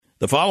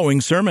The following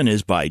sermon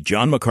is by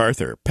John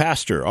MacArthur,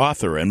 pastor,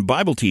 author, and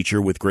Bible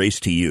teacher with Grace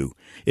to You.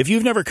 If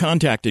you've never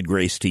contacted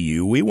Grace to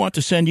You, we want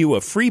to send you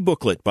a free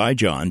booklet by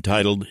John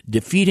titled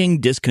Defeating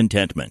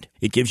Discontentment.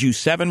 It gives you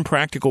 7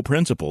 practical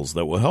principles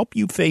that will help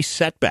you face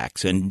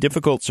setbacks and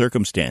difficult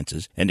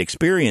circumstances and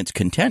experience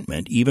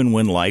contentment even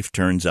when life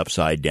turns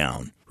upside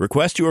down.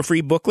 Request your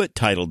free booklet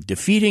titled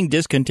Defeating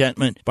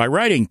Discontentment by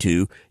writing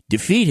to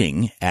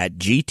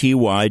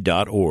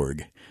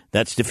defeating@gty.org.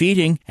 That's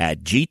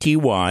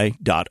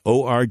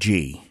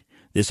defeating@gty.org.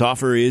 This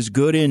offer is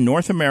good in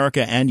North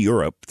America and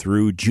Europe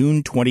through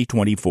June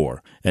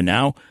 2024. And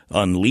now,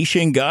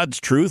 unleashing God's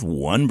truth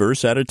one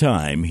verse at a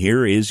time,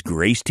 here is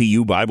Grace to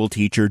You Bible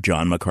teacher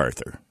John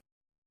MacArthur.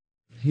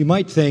 You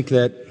might think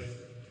that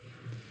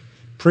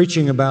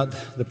preaching about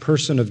the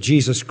person of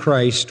Jesus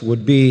Christ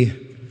would be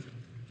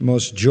the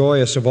most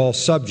joyous of all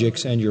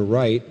subjects, and you're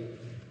right.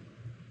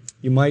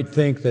 You might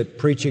think that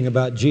preaching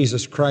about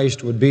Jesus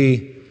Christ would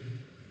be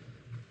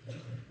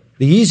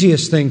the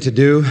easiest thing to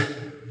do,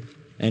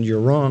 and you're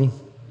wrong.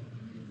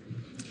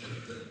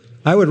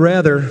 I would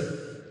rather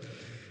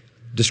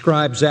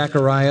describe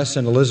Zacharias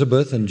and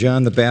Elizabeth and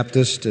John the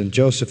Baptist and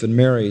Joseph and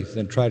Mary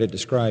than try to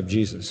describe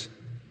Jesus.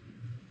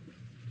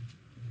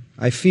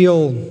 I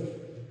feel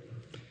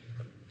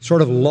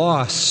sort of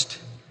lost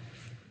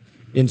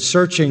in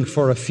searching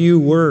for a few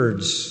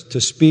words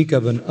to speak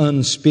of an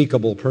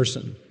unspeakable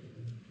person.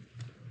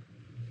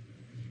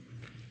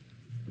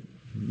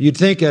 You'd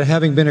think that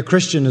having been a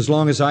Christian as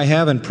long as I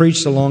have and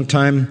preached a long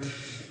time,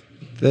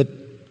 that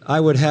I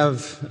would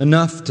have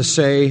enough to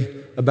say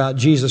about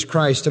Jesus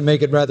Christ to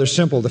make it rather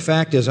simple. The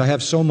fact is, I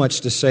have so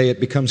much to say it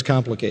becomes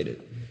complicated.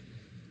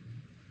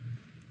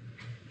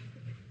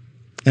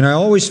 And I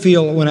always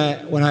feel when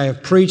I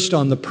have preached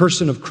on the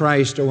person of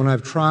Christ, or when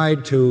I've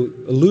tried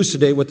to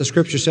elucidate what the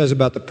Scripture says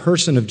about the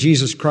person of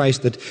Jesus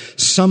Christ, that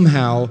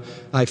somehow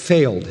I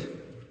failed.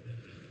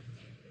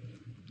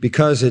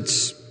 Because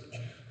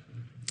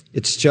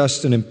it's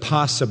just an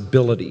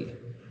impossibility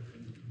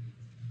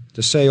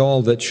to say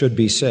all that should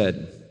be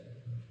said.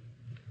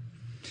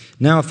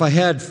 Now, if I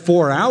had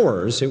 4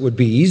 hours, it would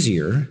be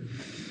easier,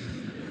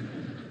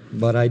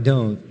 but I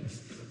don't.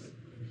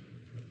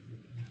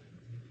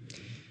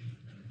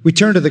 We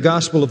turn to the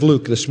Gospel of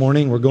Luke this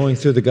morning. We're going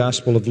through the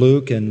Gospel of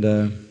Luke,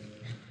 and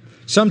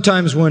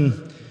sometimes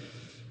when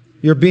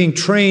you're being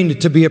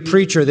trained to be a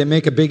preacher, they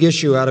make a big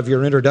issue out of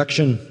your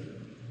introduction.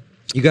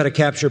 You've got to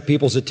capture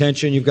people's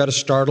attention. You've got to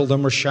startle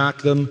them or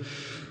shock them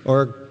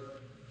or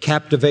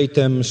captivate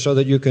them so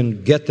that you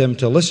can get them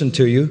to listen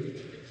to you.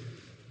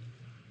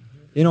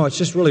 You know, it's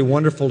just really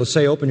wonderful to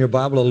say, open your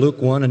Bible to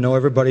Luke 1 and know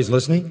everybody's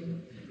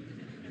listening,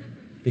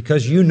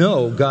 because you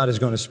know God is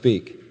going to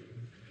speak.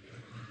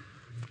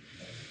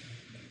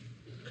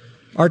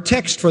 Our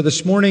text for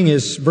this morning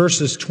is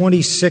verses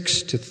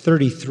 26 to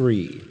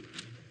 33.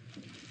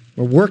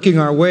 We're working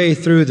our way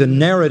through the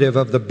narrative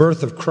of the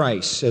birth of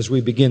Christ as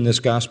we begin this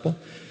gospel.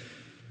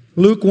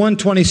 Luke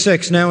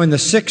 1:26, now in the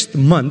 6th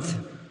month,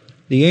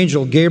 the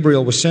angel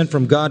Gabriel was sent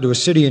from God to a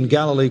city in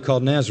Galilee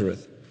called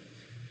Nazareth,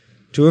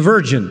 to a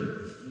virgin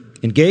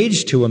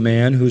engaged to a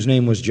man whose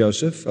name was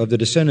Joseph, of the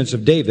descendants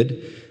of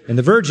David, and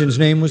the virgin's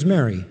name was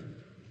Mary.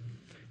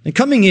 And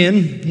coming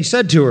in, he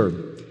said to her,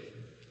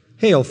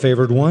 "Hail,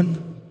 favored one,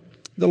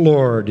 the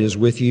Lord is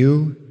with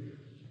you."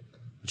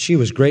 She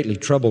was greatly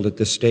troubled at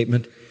this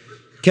statement,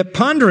 kept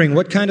pondering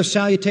what kind of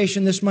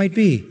salutation this might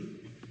be.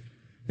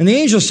 And the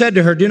angel said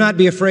to her, "Do not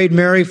be afraid,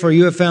 Mary, for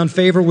you have found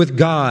favor with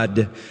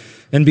God.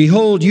 And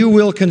behold, you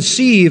will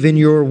conceive in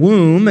your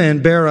womb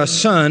and bear a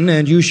son,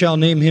 and you shall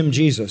name him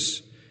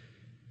Jesus.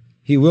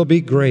 He will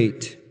be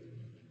great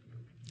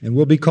and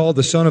will be called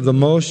the Son of the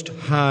Most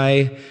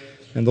High.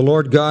 And the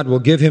Lord God will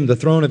give him the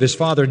throne of his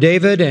father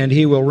David, and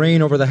he will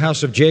reign over the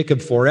house of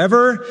Jacob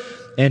forever,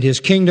 and his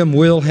kingdom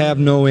will have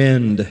no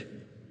end."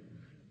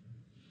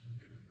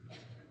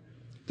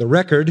 The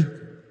record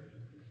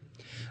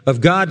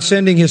of God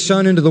sending his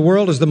Son into the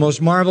world is the most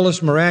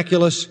marvelous,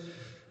 miraculous,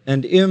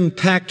 and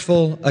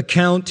impactful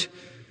account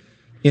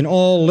in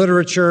all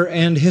literature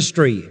and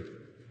history.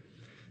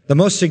 The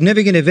most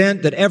significant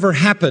event that ever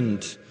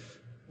happened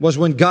was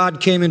when God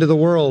came into the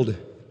world.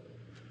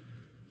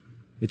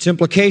 Its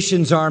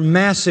implications are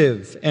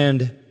massive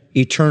and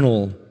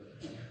eternal,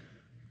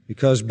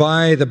 because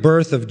by the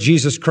birth of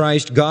Jesus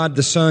Christ, God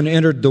the Son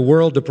entered the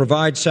world to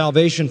provide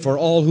salvation for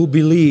all who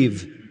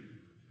believe.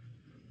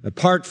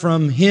 Apart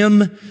from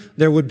him,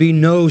 there would be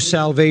no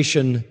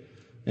salvation,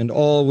 and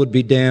all would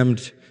be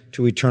damned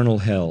to eternal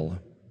hell.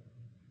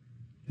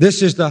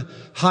 This is the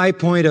high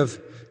point of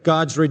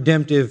God's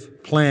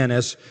redemptive plan.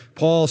 As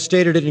Paul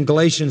stated it in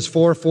Galatians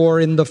 4:4,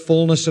 in the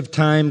fullness of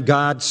time,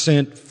 God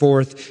sent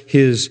forth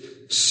his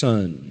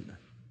Son,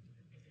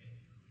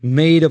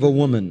 made of a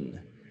woman,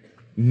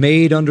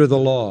 made under the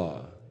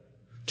law,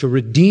 to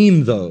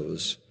redeem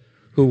those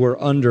who were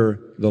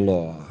under the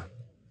law.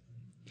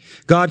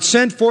 God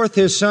sent forth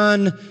his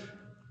Son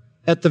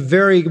at the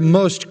very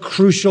most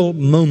crucial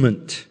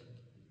moment,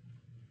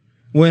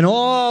 when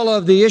all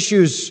of the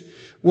issues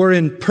were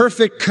in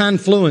perfect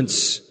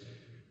confluence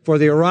for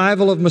the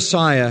arrival of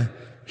Messiah,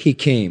 He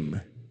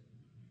came.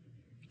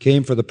 He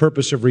came for the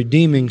purpose of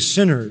redeeming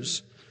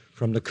sinners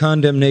from the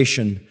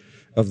condemnation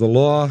of the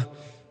law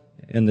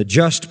and the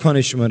just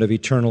punishment of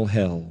eternal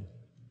hell.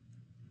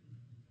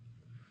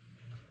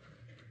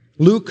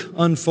 Luke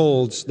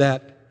unfolds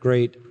that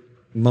great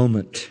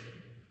moment.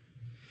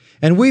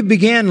 And we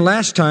began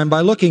last time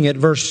by looking at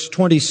verse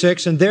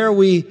 26, and there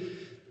we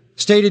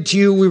stated to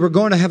you we were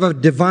going to have a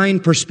divine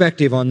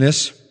perspective on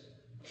this.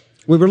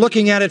 We were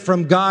looking at it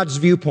from God's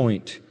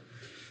viewpoint.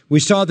 We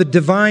saw the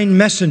divine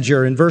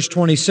messenger in verse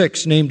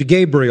 26 named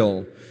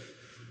Gabriel,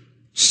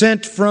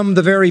 sent from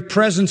the very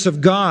presence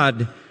of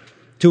God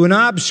to an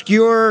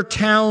obscure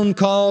town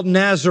called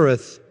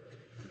Nazareth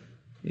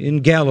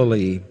in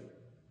Galilee.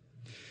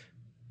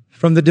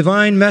 From the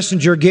divine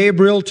messenger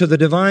Gabriel to the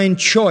divine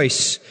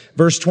choice,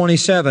 verse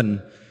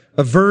 27,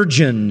 a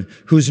virgin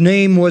whose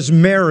name was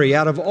Mary.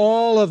 Out of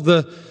all of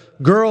the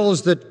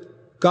girls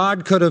that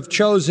God could have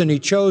chosen, He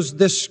chose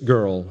this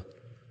girl,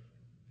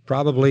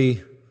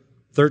 probably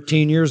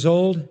 13 years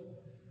old,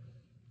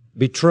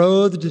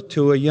 betrothed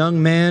to a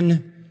young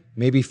man,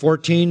 maybe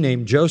 14,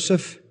 named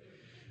Joseph.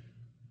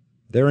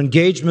 Their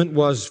engagement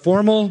was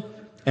formal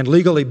and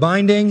legally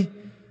binding.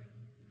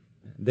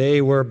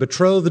 They were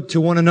betrothed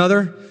to one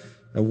another,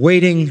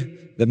 awaiting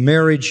the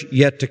marriage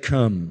yet to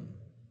come.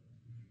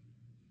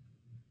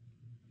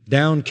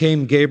 Down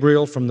came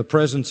Gabriel from the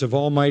presence of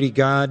Almighty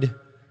God,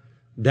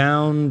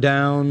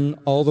 down,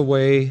 all the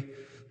way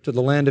to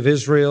the land of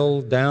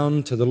Israel,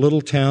 down to the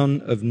little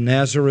town of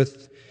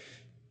Nazareth,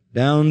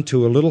 down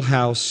to a little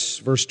house,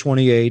 verse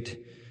 28,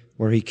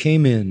 where He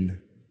came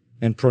in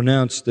and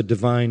pronounced the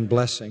divine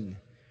blessing.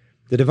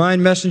 The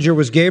divine messenger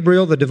was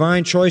Gabriel, the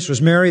divine choice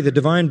was Mary, the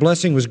divine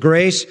blessing was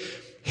grace.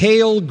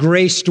 Hail,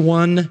 graced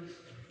one.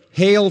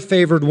 Hail,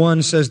 favored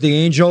one, says the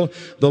angel.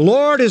 The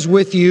Lord is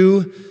with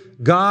you.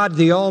 God,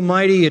 the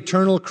Almighty,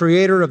 eternal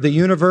Creator of the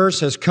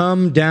universe, has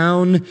come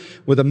down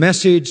with a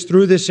message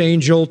through this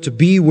angel to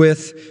be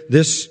with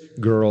this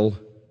girl,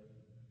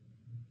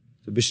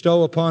 to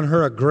bestow upon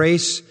her a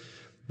grace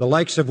the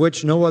likes of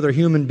which no other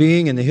human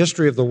being in the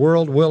history of the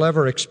world will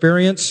ever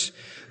experience,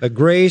 a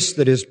grace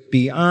that is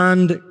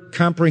beyond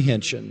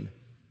comprehension.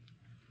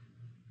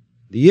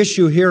 The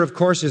issue here, of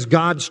course, is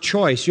God's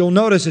choice. You'll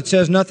notice it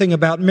says nothing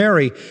about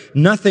Mary,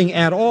 nothing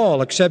at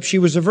all, except she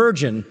was a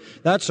virgin.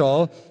 That's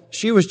all.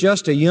 She was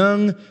just a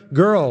young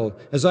girl,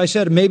 as I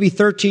said, maybe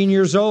 13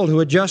 years old, who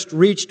had just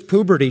reached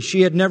puberty.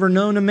 She had never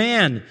known a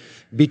man.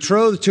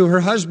 Betrothed to her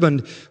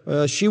husband,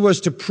 she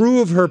was to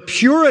prove her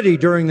purity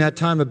during that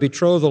time of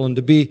betrothal, and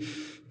to be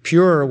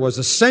pure was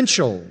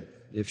essential.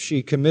 If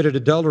she committed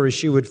adultery,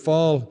 she would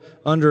fall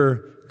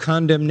under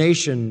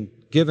condemnation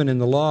given in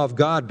the law of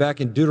God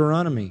back in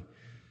Deuteronomy.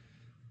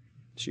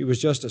 She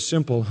was just a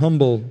simple,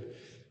 humble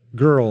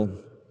girl.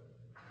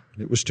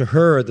 It was to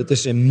her that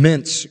this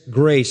immense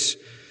grace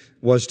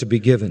was to be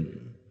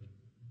given.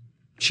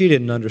 She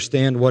didn't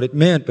understand what it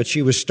meant, but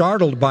she was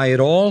startled by it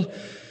all.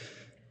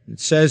 It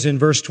says in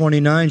verse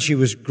 29, she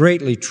was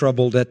greatly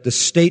troubled at the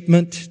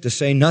statement, to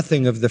say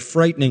nothing of the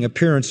frightening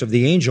appearance of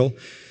the angel.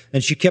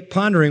 And she kept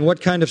pondering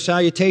what kind of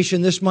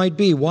salutation this might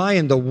be. Why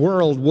in the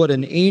world would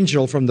an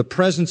angel from the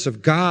presence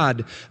of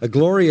God, a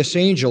glorious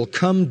angel,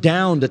 come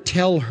down to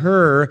tell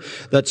her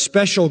that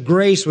special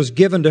grace was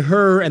given to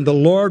her and the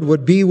Lord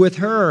would be with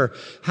her?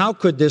 How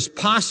could this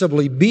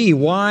possibly be?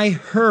 Why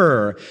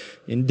her?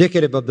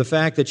 Indicative of the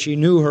fact that she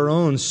knew her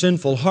own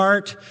sinful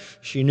heart.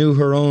 She knew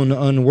her own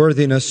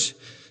unworthiness.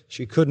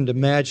 She couldn't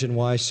imagine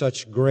why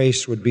such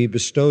grace would be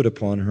bestowed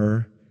upon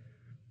her.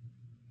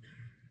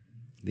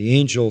 The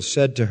angel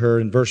said to her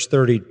in verse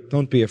 30,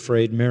 "Don't be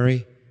afraid,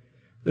 Mary.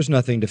 There's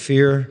nothing to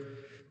fear,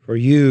 for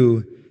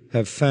you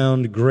have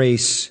found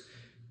grace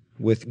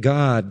with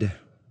God."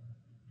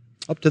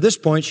 Up to this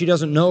point, she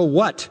doesn't know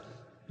what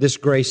this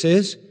grace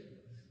is.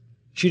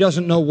 She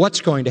doesn't know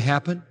what's going to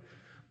happen.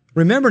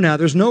 Remember now,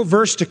 there's no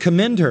verse to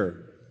commend her.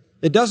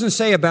 It doesn't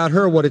say about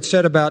her what it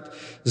said about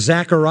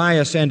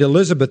Zacharias and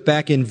Elizabeth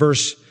back in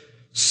verse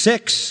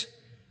 6,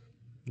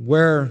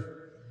 where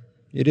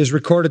it is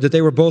recorded that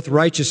they were both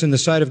righteous in the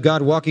sight of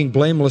God, walking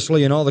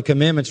blamelessly in all the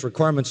commandments,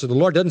 requirements of the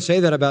Lord. It doesn't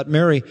say that about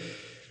Mary.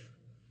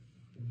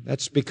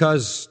 That's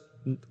because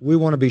we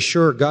want to be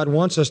sure, God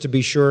wants us to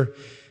be sure,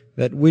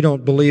 that we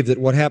don't believe that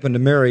what happened to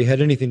Mary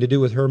had anything to do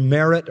with her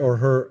merit or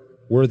her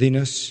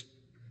worthiness.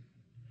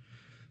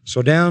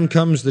 So down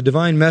comes the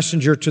divine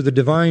messenger to the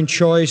divine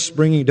choice,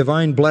 bringing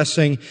divine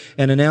blessing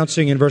and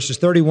announcing in verses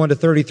 31 to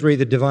 33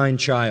 the divine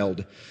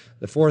child.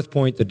 The fourth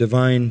point, the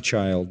divine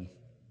child.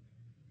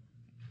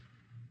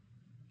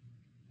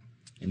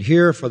 And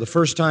here, for the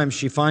first time,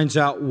 she finds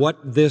out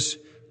what this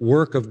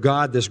work of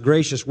God, this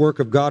gracious work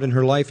of God in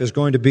her life is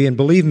going to be. And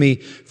believe me,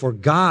 for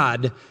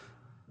God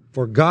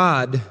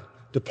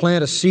to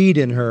plant a seed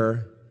in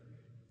her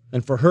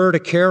and for her to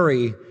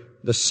carry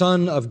the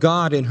Son of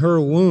God in her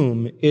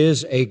womb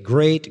is a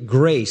great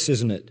grace,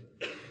 isn't it?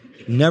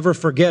 Never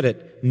forget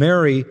it.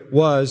 Mary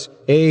was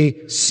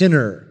a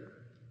sinner.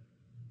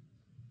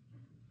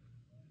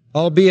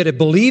 Albeit a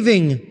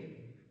believing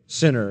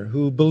sinner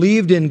who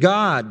believed in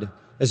God,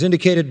 as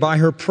indicated by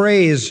her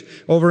praise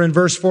over in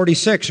verse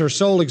 46. Her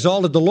soul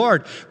exalted the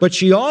Lord, but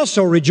she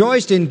also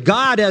rejoiced in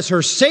God as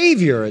her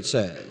Savior, it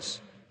says.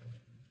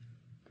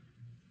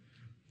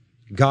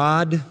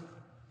 God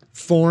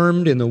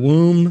formed in the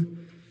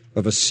womb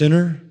of a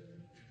sinner.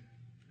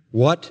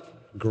 What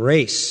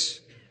grace!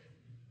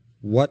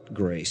 What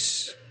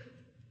grace!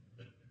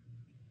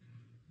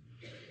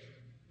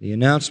 The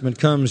announcement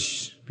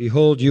comes,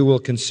 behold, you will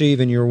conceive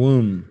in your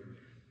womb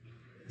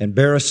and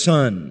bear a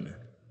son,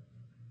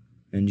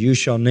 and you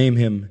shall name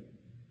him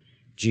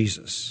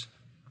Jesus.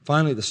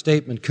 Finally, the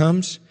statement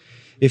comes.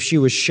 If she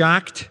was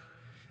shocked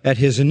at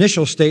his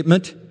initial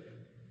statement,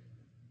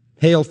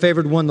 Hail,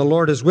 favored one, the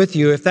Lord is with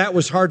you. If that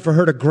was hard for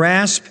her to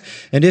grasp,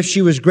 and if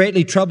she was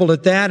greatly troubled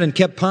at that and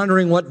kept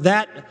pondering what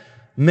that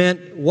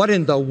meant, what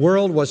in the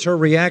world was her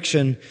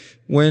reaction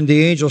when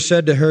the angel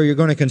said to her, you're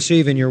going to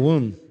conceive in your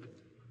womb?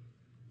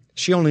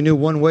 She only knew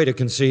one way to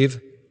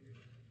conceive,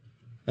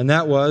 and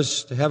that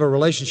was to have a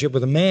relationship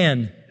with a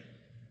man.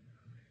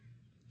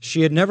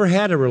 She had never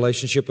had a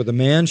relationship with a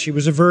man. She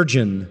was a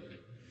virgin.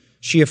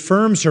 She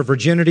affirms her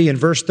virginity in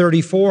verse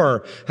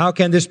 34. How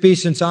can this be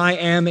since I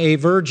am a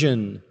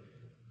virgin?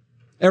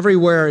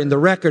 Everywhere in the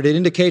record, it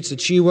indicates that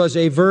she was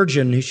a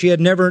virgin. She had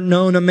never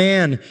known a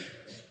man.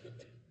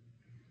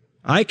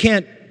 I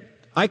can't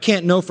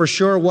know for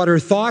sure what her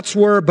thoughts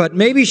were, but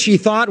maybe she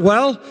thought,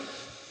 well,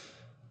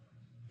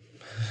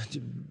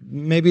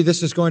 maybe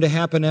this is going to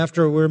happen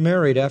after we're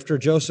married, after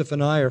Joseph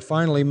and I are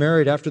finally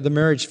married, after the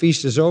marriage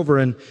feast is over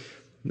and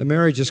the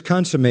marriage is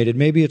consummated.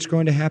 Maybe it's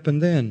going to happen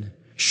then.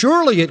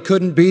 Surely it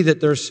couldn't be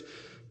that there's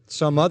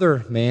some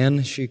other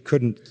man. She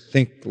couldn't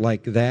think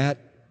like that.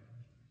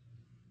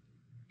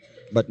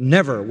 But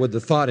never would the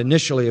thought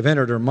initially have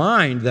entered her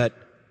mind that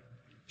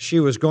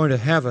she was going to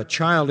have a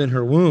child in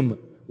her womb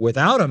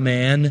without a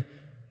man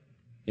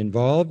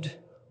involved.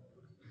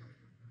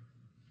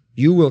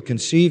 You will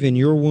conceive in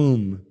your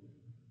womb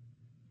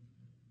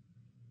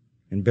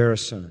and bear a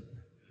son.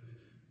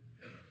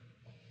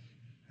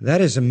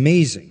 That is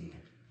amazing.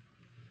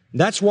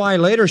 That's why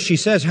later she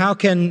says, how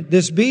can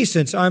this be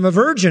since I'm a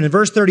virgin? In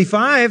verse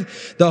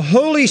 35, the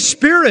Holy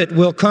Spirit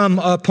will come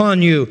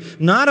upon you.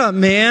 Not a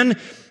man.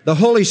 The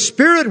Holy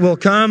Spirit will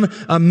come.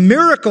 A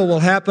miracle will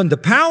happen. The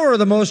power of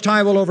the Most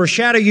High will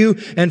overshadow you.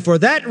 And for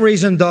that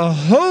reason, the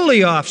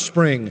holy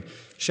offspring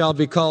shall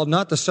be called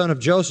not the son of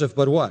Joseph,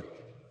 but what?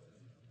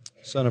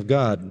 Son of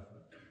God.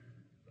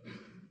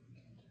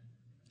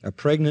 A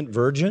pregnant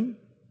virgin?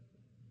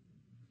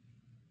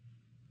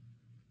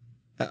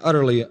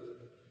 Utterly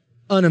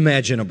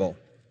unimaginable.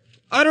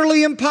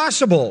 Utterly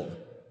impossible.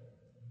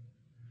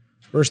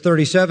 Verse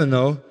 37,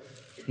 though,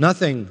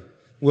 nothing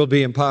will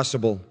be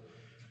impossible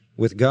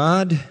with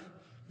God.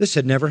 This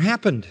had never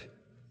happened.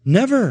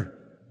 Never.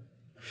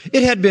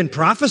 It had been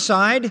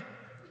prophesied.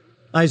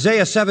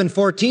 Isaiah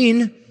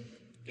 7:14,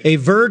 a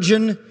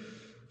virgin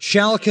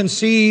shall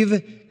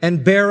conceive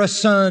and bear a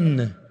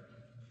son,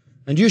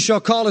 and you shall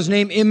call his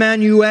name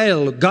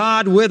Emmanuel,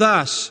 God with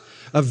us.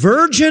 A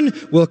virgin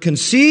will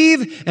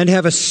conceive and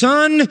have a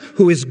son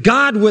who is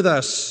God with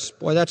us.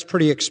 Boy, that's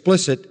pretty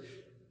explicit.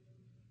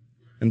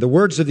 And the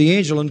words of the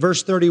angel in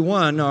verse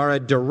 31 are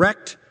a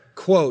direct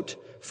quote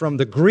from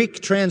the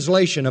Greek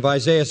translation of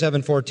Isaiah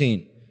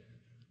 7:14.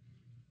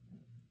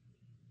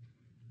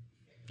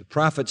 The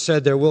prophet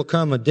said there will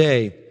come a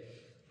day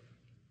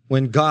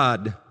when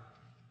God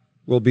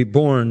will be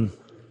born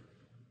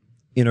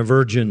in a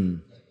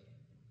virgin.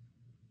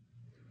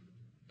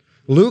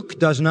 Luke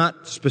does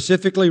not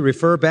specifically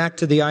refer back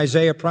to the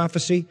Isaiah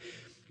prophecy,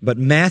 but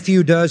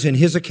Matthew does in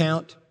his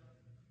account.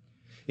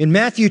 In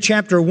Matthew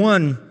chapter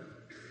 1,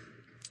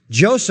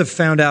 Joseph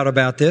found out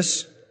about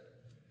this.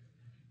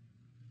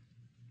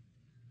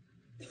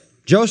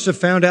 Joseph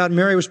found out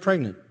Mary was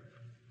pregnant.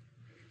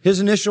 His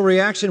initial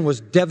reaction was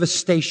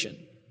devastation.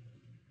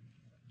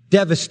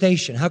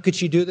 Devastation. How could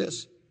she do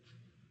this?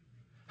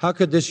 How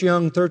could this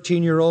young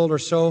 13-year-old or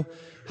so,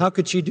 how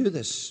could she do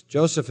this?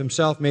 Joseph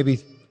himself, maybe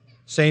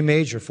same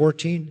age or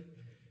 14.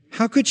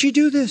 How could she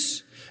do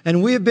this?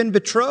 And we have been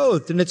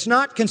betrothed, and it's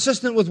not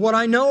consistent with what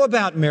I know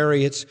about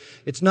Mary.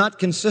 It's not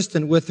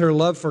consistent with her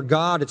love for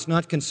God. It's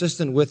not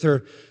consistent with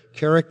her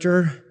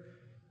character.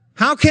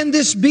 How can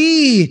this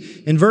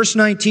be? In verse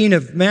 19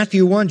 of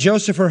Matthew 1,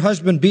 Joseph, her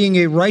husband, being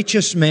a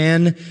righteous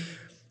man,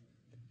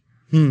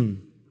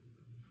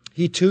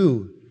 he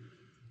too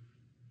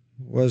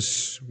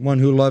was one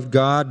who loved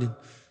God,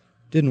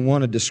 didn't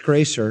want to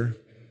disgrace her,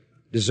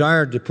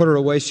 desired to put her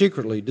away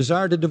secretly,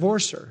 desired to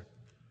divorce her.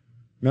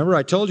 Remember,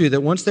 I told you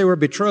that once they were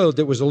betrothed,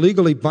 it was a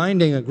legally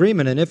binding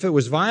agreement, and if it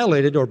was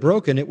violated or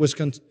broken, it was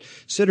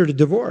considered a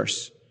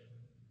divorce.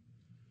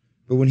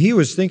 But when he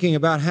was thinking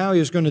about how he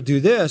was going to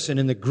do this, and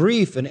in the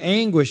grief and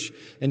anguish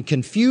and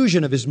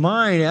confusion of his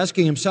mind,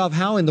 asking himself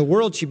how in the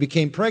world she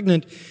became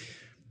pregnant,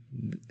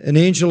 an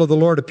angel of the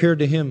Lord appeared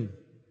to him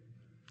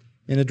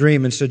in a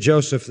dream and said,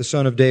 Joseph, the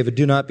son of David,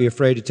 do not be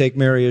afraid to take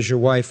Mary as your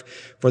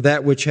wife, for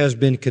that which has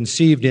been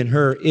conceived in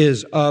her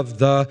is of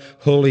the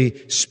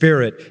Holy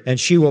Spirit. And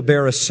she will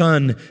bear a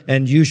son,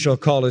 and you shall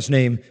call his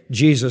name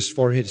Jesus,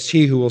 for it is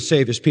he who will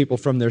save his people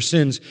from their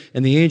sins.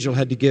 And the angel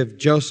had to give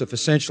Joseph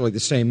essentially the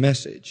same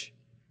message.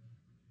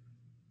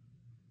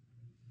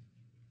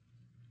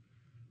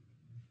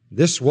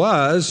 This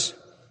was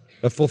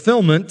a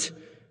fulfillment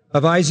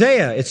of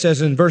Isaiah. It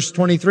says in verse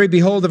 23,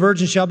 behold, the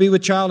virgin shall be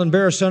with child and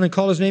bear a son and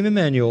call his name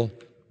Emmanuel,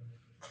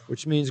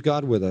 which means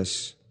God with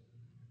us.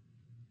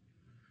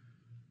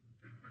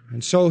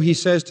 And so he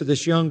says to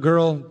this young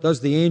girl, does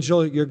the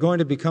angel, you're going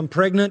to become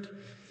pregnant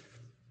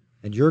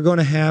and you're going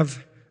to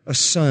have a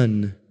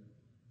son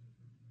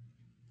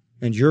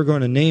and you're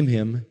going to name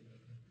him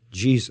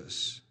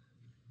Jesus.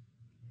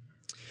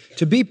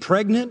 To be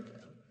pregnant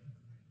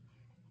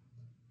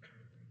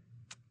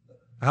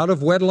out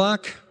of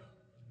wedlock,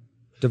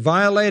 to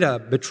violate a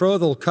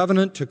betrothal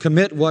covenant, to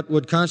commit what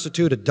would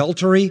constitute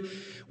adultery,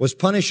 was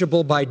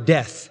punishable by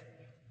death.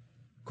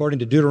 According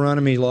to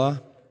Deuteronomy law,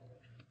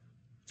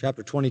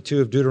 chapter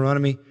 22 of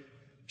Deuteronomy,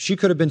 she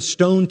could have been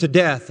stoned to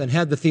death, and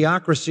had the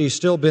theocracy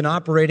still been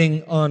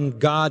operating on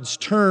God's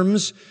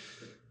terms,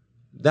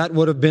 that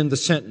would have been the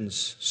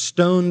sentence.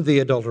 Stone the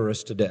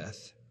adulteress to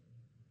death.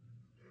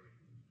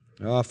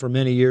 For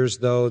many years,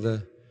 though,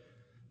 the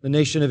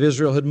nation of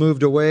Israel had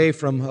moved away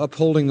from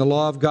upholding the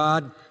law of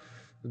God.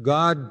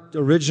 God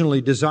originally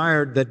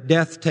desired that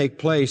death take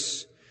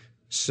place,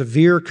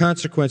 severe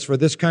consequence for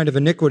this kind of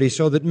iniquity,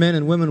 so that men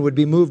and women would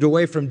be moved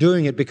away from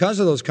doing it because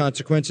of those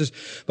consequences.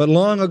 But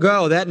long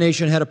ago, that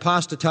nation had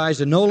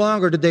apostatized, and no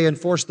longer did they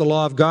enforce the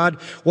law of God.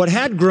 What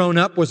had grown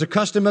up was a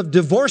custom of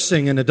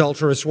divorcing an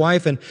adulterous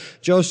wife, and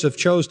Joseph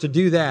chose to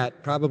do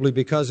that, probably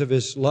because of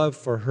his love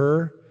for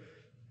her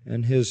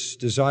and his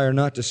desire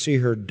not to see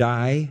her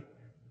die.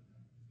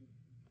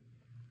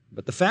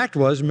 But the fact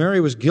was,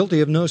 Mary was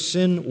guilty of no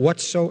sin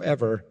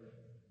whatsoever.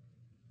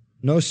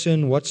 No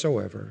sin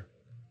whatsoever.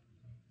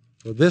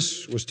 So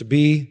this was to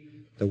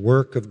be the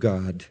work of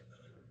God.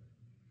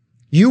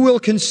 You will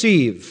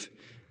conceive.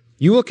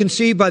 You will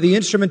conceive by the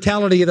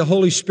instrumentality of the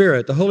Holy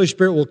Spirit. The Holy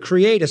Spirit will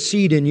create a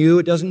seed in you.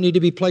 It doesn't need to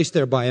be placed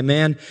there by a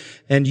man.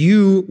 And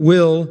you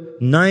will,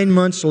 9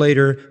 months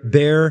later,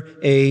 bear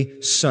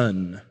a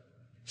son.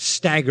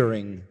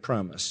 Staggering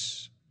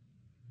promise.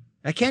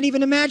 I can't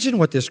even imagine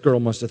what this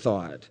girl must have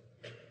thought.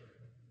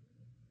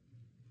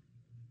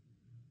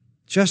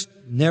 Just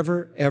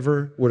never,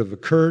 ever would have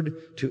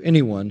occurred to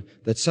anyone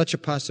that such a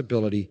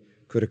possibility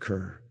could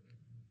occur.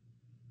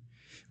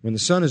 When the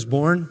son is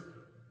born,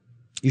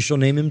 you shall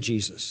name him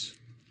Jesus.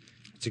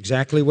 That's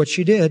exactly what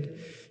she did.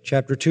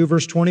 Chapter 2,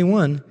 verse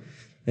 21.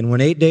 And when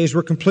 8 days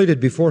were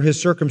completed before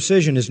his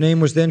circumcision, his name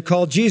was then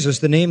called Jesus,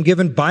 the name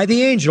given by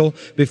the angel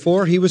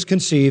before he was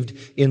conceived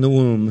in the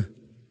womb.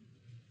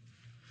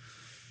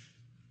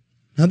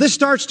 Now this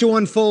starts to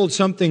unfold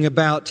something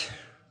about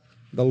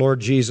the Lord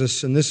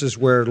Jesus, and this is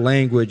where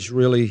language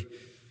really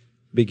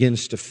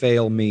begins to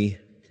fail me.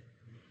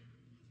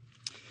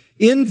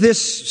 In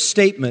this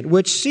statement,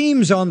 which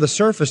seems on the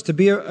surface to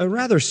be a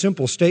rather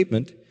simple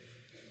statement,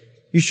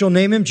 you shall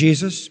name him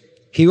Jesus.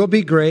 He will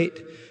be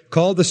great,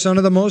 called the Son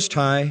of the Most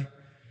High,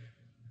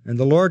 and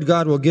the Lord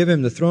God will give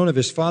him the throne of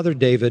his father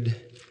David,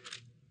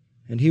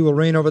 and he will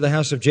reign over the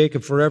house of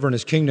Jacob forever, and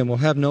his kingdom will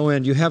have no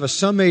end. You have a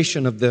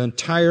summation of the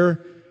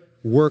entire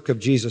work of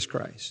Jesus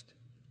Christ.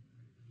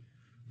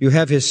 You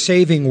have his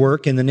saving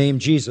work in the name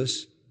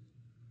Jesus.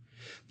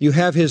 You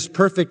have his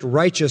perfect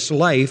righteous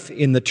life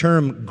in the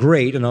term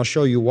great, and I'll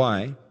show you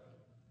why.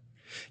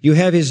 You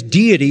have his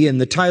deity in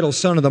the title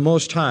Son of the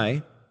Most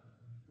High.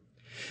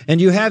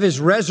 And you have his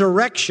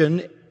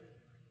resurrection,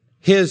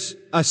 his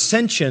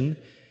ascension,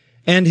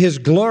 and his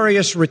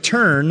glorious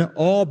return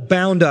all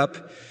bound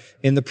up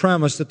in the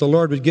promise that the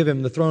Lord would give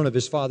him the throne of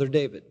his father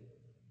David.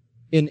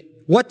 In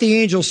what the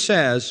angel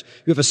says,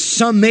 you have a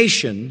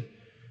summation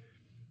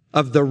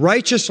of the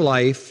righteous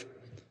life,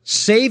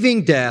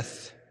 saving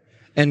death,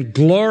 and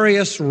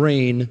glorious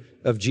reign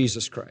of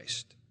Jesus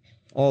Christ.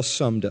 All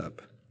summed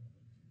up.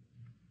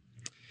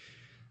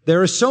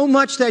 There is so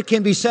much that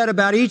can be said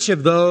about each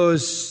of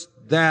those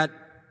that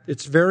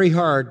it's very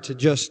hard to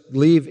just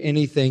leave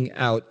anything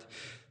out.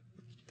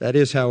 That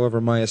is,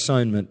 however, my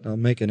assignment. I'll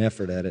make an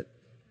effort at it.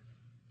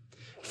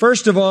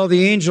 First of all,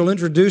 the angel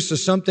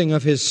introduces something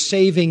of his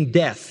saving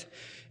death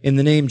in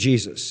the name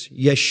Jesus,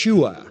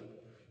 Yeshua.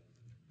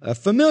 A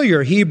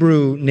familiar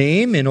Hebrew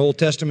name in Old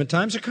Testament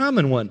times, a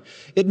common one.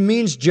 It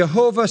means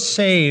Jehovah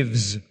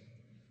saves.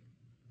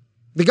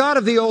 The God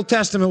of the Old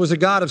Testament was a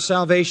God of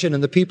salvation,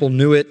 and the people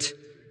knew it.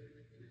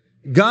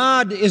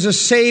 God is a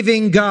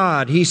saving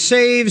God. He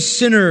saves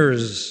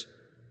sinners.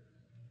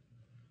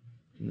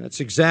 And that's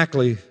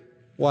exactly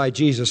why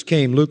Jesus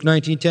came. Luke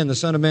 19:10, the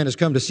Son of Man has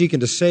come to seek and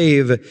to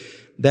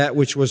save that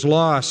which was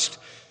lost.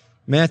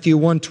 Matthew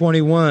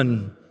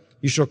 1:21,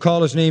 you shall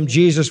call his name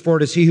Jesus, for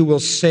it is he who will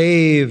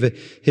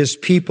save his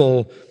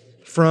people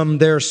from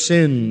their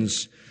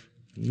sins.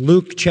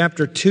 Luke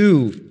chapter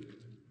 2,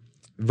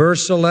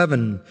 Verse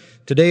 11,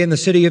 today in the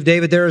city of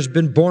David there has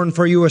been born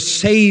for you a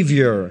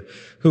Savior,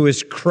 who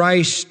is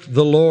Christ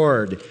the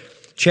Lord.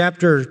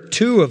 Chapter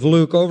 2 of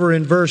Luke, over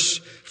in verse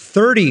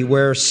 30,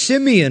 where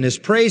Simeon is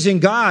praising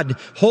God,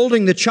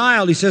 holding the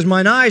child, he says,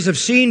 mine eyes have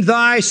seen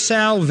thy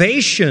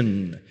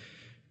salvation.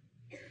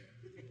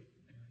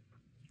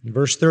 In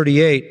verse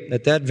 38,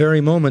 at that very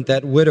moment,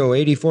 that widow,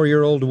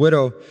 84-year-old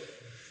widow,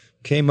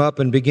 came up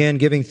and began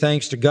giving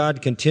thanks to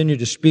God, continued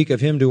to speak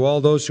of Him to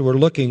all those who were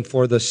looking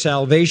for the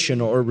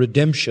salvation or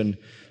redemption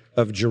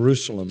of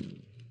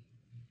Jerusalem.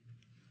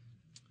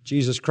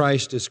 Jesus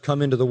Christ has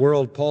come into the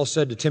world, Paul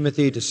said to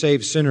Timothy, to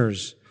save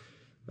sinners,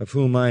 of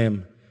whom I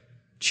am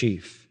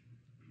chief.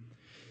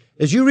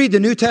 As you read the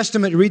New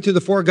Testament, read through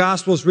the four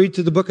Gospels, read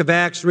through the book of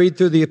Acts, read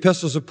through the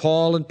epistles of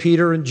Paul and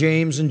Peter and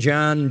James and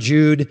John and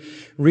Jude,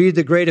 read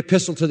the great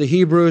epistle to the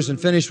Hebrews and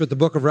finish with the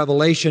book of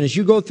Revelation. As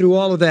you go through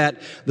all of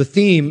that, the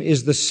theme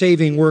is the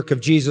saving work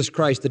of Jesus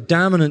Christ. The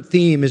dominant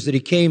theme is that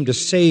He came to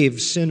save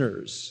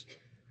sinners.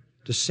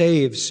 To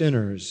save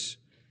sinners.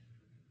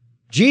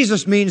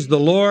 Jesus means the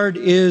Lord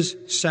is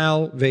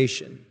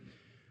salvation.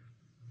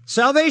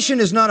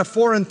 Salvation is not a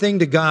foreign thing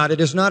to God. It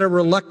is not a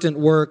reluctant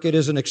work. It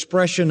is an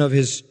expression of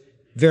His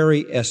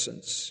very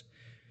essence.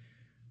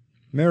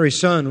 Mary's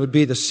Son would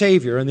be the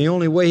Savior, and the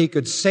only way He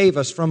could save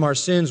us from our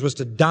sins was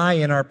to die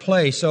in our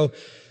place. So,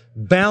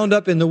 bound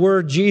up in the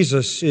word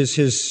Jesus is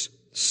His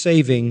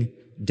saving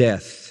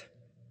death.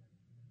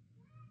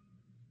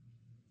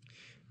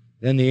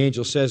 Then the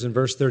angel says in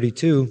verse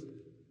 32,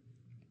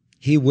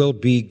 He will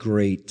be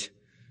great.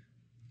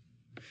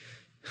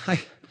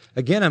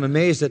 I'm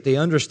amazed at the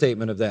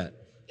understatement of that.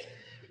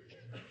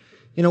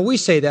 You know, we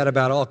say that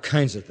about all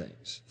kinds of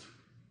things.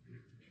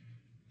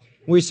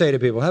 We say to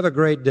people, have a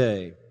great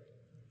day.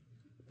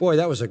 Boy,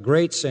 that was a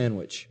great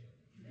sandwich.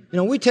 You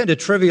know, we tend to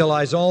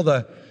trivialize all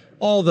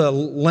the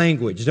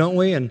language, don't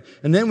we? And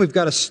then we've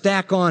got to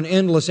stack on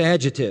endless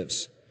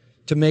adjectives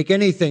to make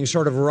anything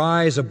sort of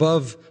rise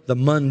above the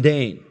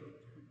mundane.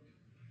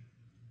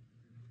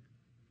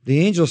 The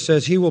angel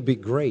says He will be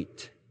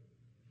great.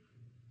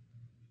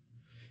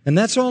 And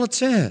that's all it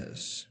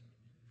says.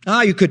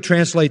 You could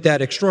translate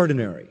that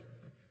extraordinary.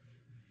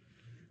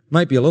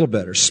 Might be a little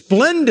better.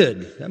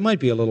 Splendid. That might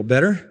be a little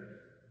better.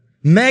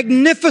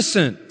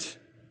 Magnificent.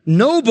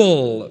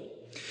 Noble.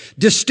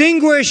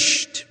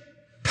 Distinguished.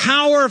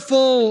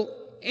 Powerful.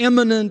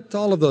 Eminent.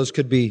 All of those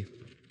could be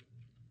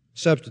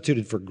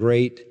substituted for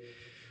great.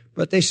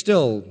 But they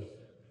still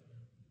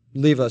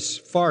leave us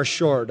far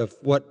short of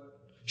what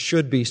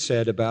should be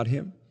said about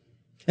Him.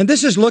 And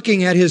this is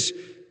looking at His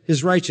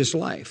righteous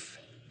life.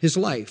 His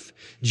life.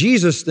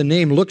 Jesus, the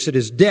name, looks at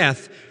His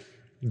death.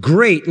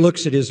 Great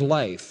looks at His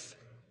life.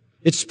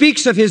 It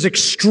speaks of His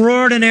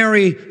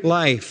extraordinary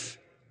life.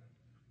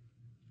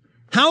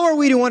 How are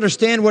we to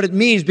understand what it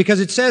means? Because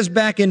it says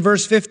back in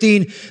verse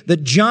 15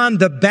 that John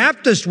the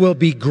Baptist will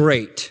be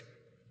great.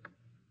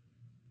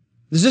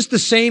 Is this the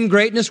same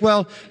greatness?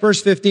 Well,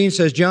 verse 15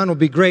 says John will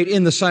be great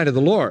in the sight of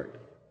the Lord.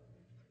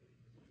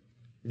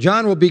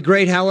 John will be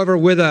great, however,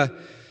 with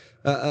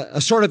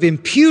a sort of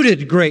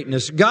imputed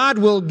greatness. God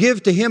will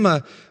give to him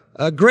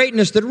a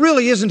greatness that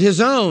really isn't his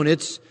own.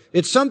 It's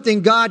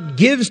something God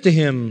gives to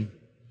him,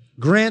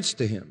 grants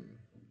to him.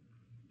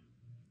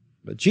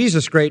 But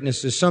Jesus'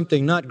 greatness is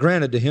something not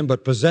granted to him,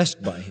 but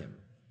possessed by him.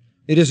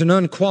 It is an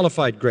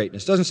unqualified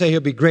greatness. It doesn't say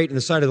he'll be great in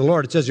the sight of the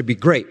Lord. It says he'll be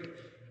great.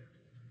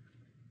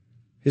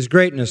 His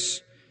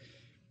greatness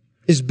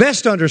is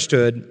best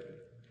understood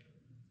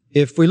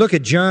if we look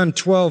at John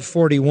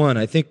 12:41.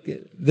 I think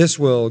this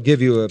will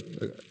give you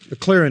a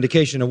clear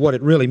indication of what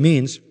it really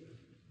means.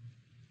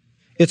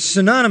 It's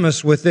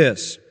synonymous with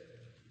this.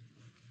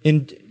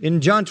 In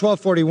John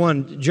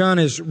 12:41, John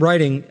is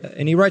writing,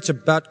 and he writes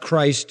about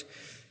Christ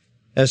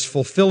as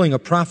fulfilling a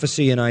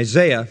prophecy in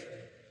Isaiah,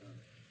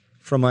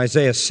 from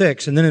Isaiah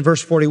 6. And then in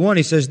verse 41,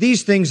 he says,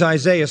 these things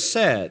Isaiah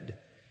said,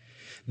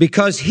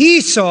 because he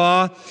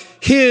saw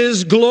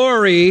his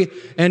glory,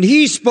 and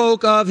he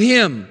spoke of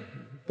him.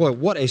 Boy,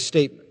 what a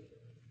statement.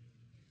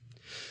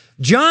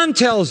 John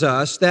tells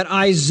us that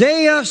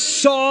Isaiah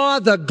saw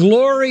the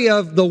glory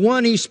of the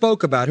one he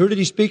spoke about. Who did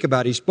he speak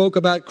about? He spoke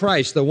about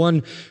Christ, the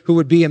one who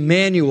would be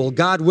Emmanuel,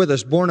 God with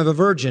us, born of a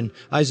virgin.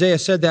 Isaiah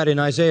said that in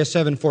Isaiah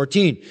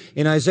 7:14.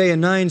 In Isaiah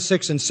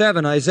 9:6 and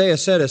 7, Isaiah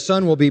said, a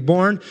son will be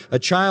born, a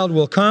child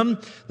will come,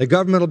 the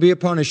government will be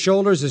upon his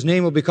shoulders, his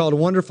name will be called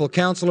Wonderful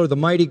Counselor, the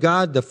Mighty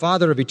God, the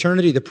Father of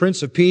Eternity, the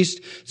Prince of Peace,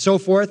 so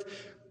forth.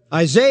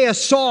 Isaiah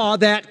saw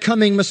that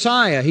coming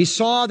Messiah. He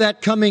saw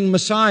that coming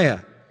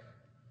Messiah.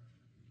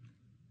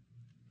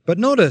 But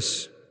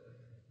notice,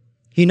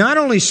 he not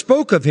only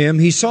spoke of him,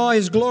 he saw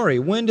his glory.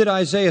 When did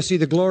Isaiah see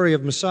the glory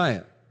of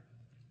Messiah?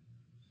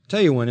 I'll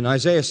tell you when. In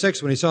Isaiah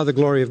 6, when he saw the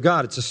glory of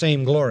God, it's the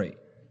same glory.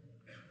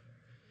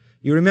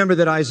 You remember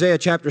that Isaiah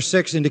chapter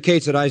 6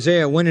 indicates that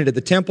Isaiah went into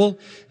the temple,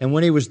 and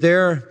when he was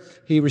there,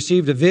 he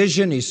received a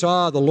vision. He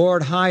saw the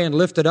Lord high and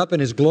lifted up,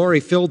 and His glory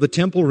filled the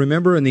temple,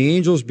 remember? And the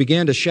angels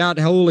began to shout,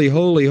 "Holy,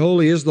 holy,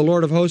 holy is the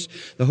Lord of hosts.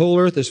 The whole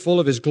earth is full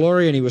of His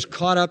glory." And he was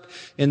caught up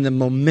in the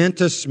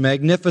momentous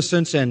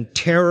magnificence and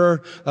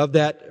terror of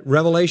that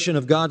revelation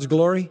of God's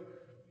glory.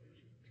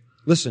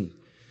 Listen.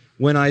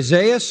 When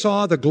Isaiah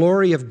saw the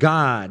glory of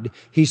God,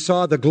 he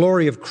saw the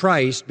glory of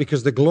Christ,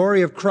 because the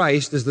glory of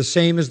Christ is the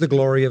same as the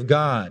glory of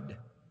God.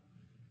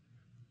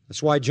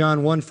 That's why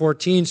John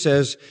 1:14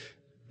 says,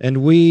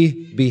 and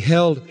we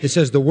beheld, it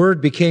says, the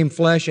Word became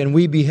flesh, and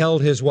we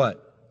beheld His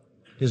what?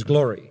 His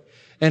glory.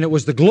 And it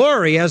was the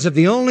glory as of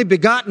the only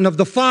begotten of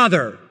the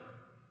Father.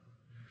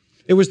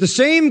 It was the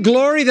same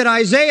glory that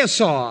Isaiah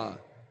saw.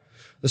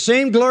 The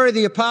same glory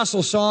the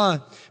apostles saw,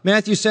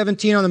 Matthew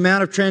 17 on the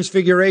Mount of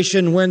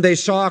Transfiguration, when they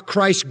saw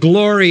Christ's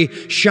glory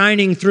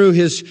shining through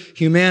His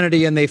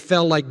humanity, and they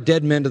fell like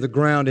dead men to the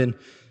ground in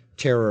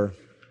terror.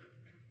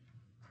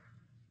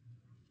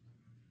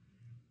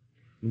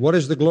 What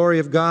is the glory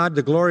of God?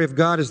 The glory of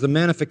God is the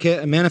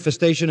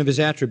manifestation of His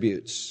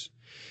attributes.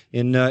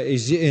 In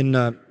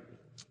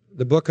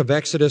the book of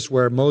Exodus,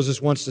 where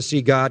Moses wants to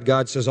see God,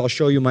 God says, "I'll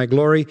show you my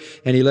glory,"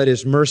 and He let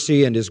His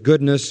mercy and His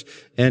goodness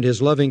and His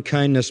loving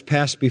kindness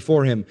pass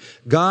before him.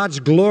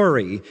 God's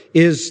glory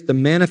is the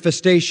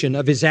manifestation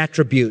of His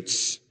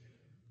attributes.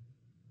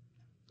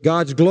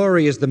 God's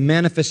glory is the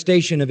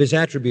manifestation of His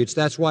attributes.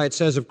 That's why it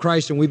says of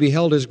Christ, "And we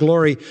beheld His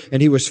glory,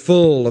 and He was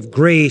full of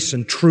grace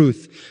and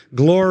truth."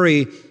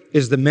 Glory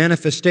is the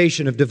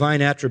manifestation of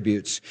divine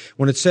attributes.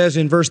 When it says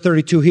in verse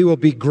 32, He will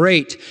be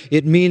great,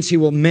 it means He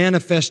will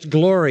manifest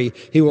glory.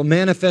 He will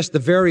manifest the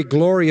very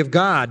glory of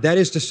God. That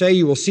is to say,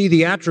 you will see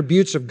the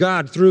attributes of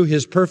God through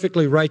His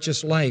perfectly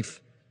righteous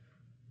life.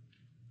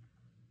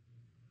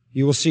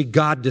 You will see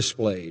God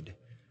displayed.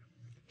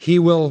 He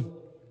will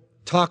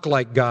talk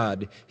like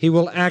God. He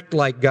will act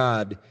like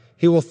God.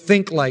 He will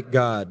think like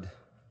God.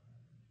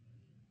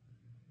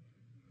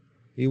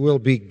 He will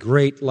be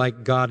great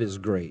like God is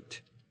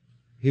great.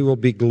 He will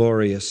be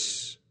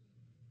glorious.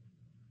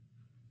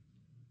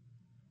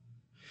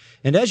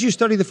 And as you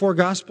study the four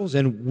Gospels,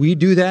 and we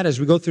do that as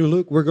we go through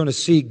Luke, we're going to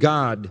see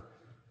God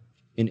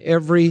in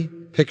every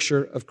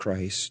picture of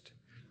Christ.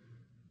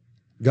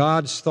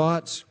 God's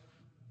thoughts,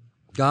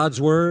 God's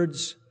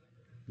words,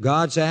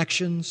 God's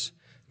actions,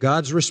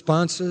 God's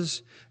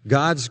responses,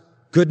 God's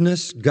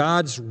goodness,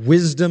 God's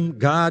wisdom,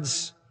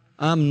 God's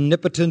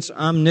omnipotence,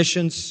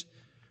 omniscience.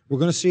 We're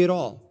going to see it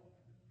all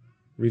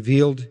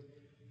revealed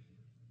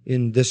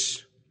in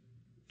this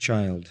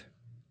child.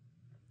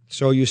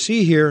 So you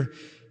see here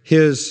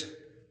His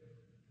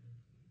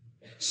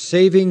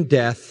saving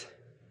death,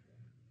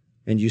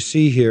 and you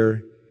see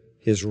here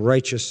His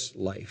righteous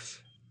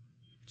life,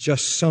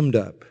 just summed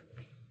up.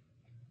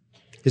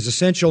 His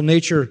essential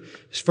nature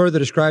is further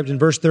described in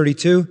verse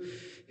 32.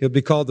 He'll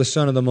be called the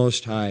Son of the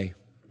Most High.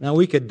 Now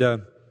we could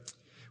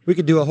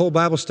do a whole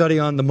Bible study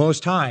on the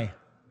Most High.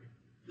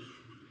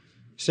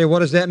 Say, what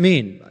does that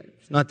mean?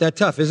 It's not that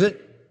tough, is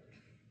it?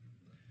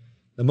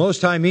 The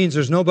Most High means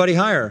there's nobody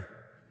higher.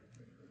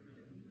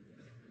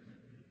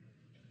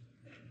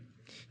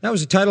 That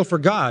was a title for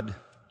God.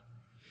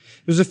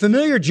 It was a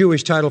familiar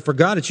Jewish title for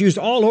God. It's used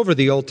all over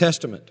the Old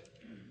Testament.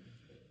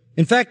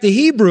 In fact, the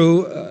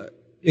Hebrew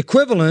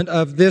equivalent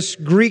of this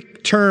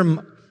Greek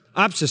term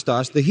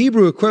opsistos, the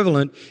Hebrew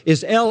equivalent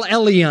is El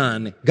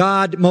Elyon,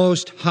 God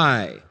Most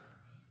High.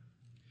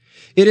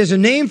 It is a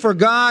name for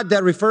God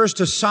that refers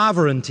to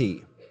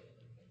sovereignty.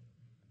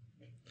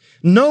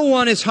 No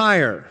one is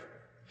higher.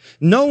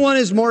 No one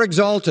is more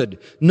exalted.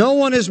 No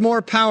one is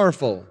more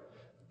powerful.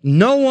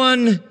 No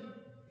one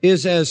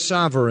is as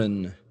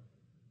sovereign.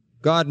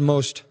 God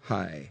Most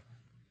High.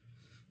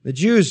 The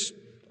Jews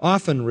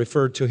often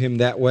referred to Him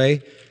that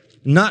way,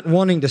 not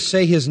wanting to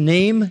say His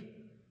name,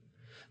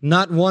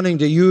 not wanting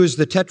to use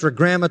the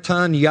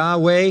tetragrammaton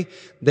Yahweh.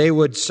 They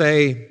would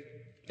say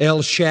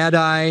El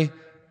Shaddai,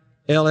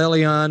 El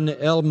Elyon,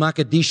 El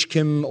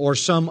Makadishkim, or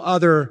some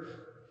other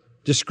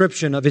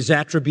description of His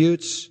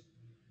attributes.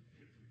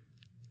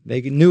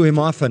 They knew Him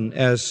often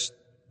as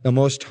the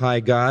Most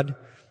High God.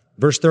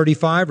 Verse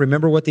 35,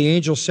 remember what the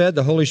angel said,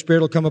 the Holy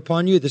Spirit will come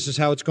upon you. This is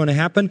how it's going to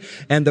happen.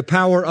 And the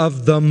power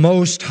of the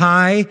Most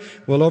High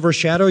will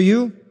overshadow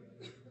you.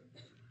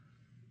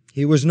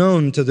 He was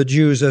known to the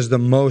Jews as the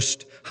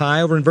Most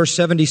High. Over in verse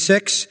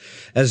 76,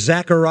 as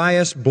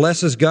Zacharias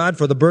blesses God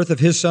for the birth of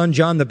his son,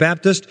 John the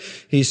Baptist,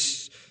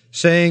 he's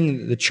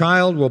saying the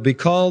child will be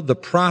called the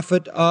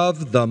prophet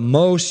of the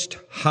Most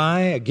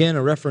High. Again,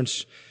 a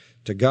reference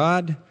to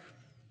God.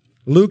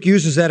 Luke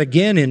uses that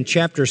again in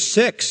chapter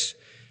 6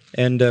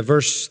 and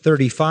verse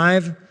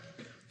 35.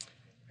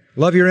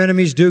 Love your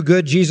enemies, do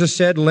good. Jesus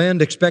said,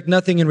 lend, expect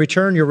nothing in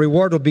return. Your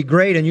reward will be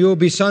great, and you will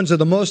be sons of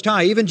the Most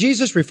High. Even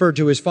Jesus referred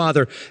to His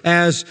Father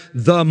as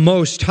the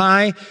Most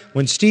High.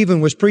 When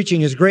Stephen was preaching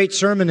his great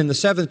sermon in the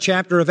 7th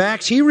chapter of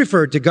Acts, he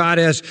referred to God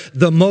as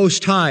the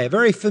Most High, a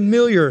very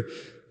familiar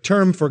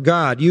term for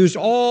God, used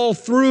all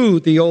through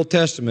the Old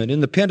Testament.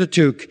 In the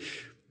Pentateuch,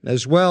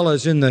 as well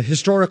as in the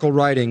historical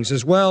writings,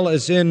 as well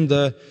as in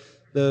the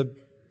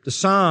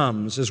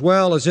Psalms, as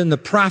well as in the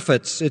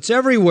prophets. It's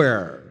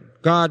everywhere.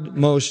 God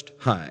Most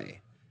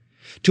High.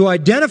 To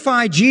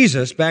identify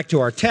Jesus, back to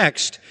our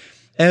text,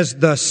 as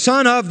the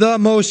Son of the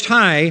Most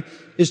High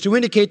is to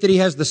indicate that He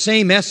has the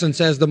same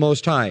essence as the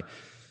Most High.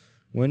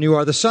 When you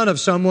are the son of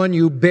someone,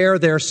 you bear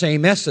their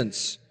same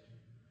essence.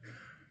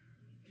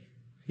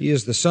 He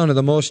is the Son of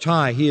the Most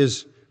High. He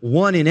is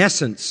one in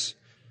essence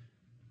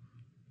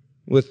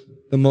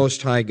with the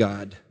Most High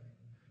God.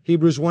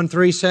 Hebrews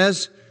 1:3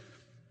 says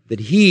that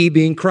He,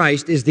 being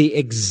Christ, is the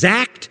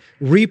exact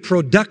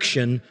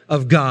reproduction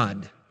of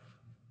God.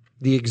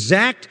 The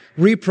exact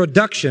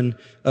reproduction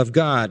of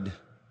God.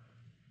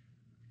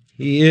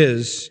 He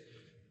is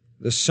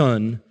the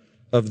Son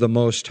of the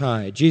Most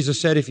High. Jesus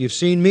said, if you've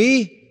seen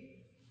me,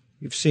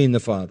 you've seen the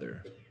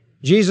Father.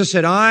 Jesus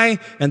said, I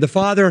and the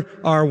Father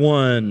are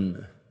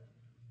one.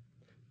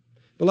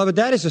 Beloved,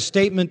 that is a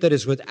statement that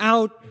is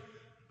without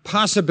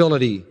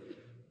possibility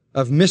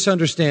of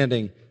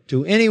misunderstanding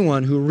to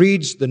anyone who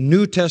reads the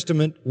New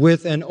Testament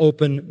with an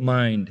open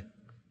mind.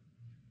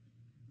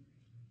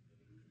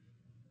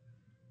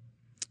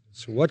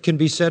 So what can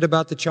be said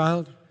about the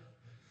child?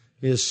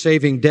 His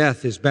saving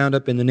death is bound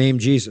up in the name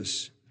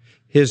Jesus.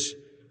 His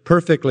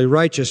perfectly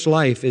righteous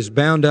life is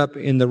bound up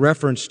in the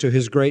reference to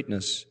His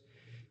greatness.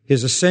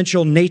 His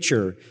essential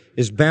nature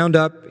is bound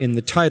up in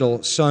the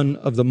title, Son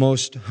of the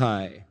Most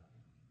High.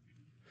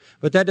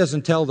 But that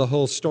doesn't tell the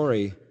whole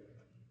story.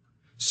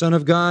 Son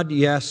of God,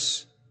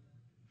 yes.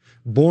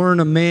 Born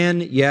a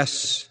man,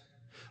 yes.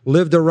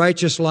 Lived a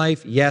righteous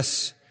life,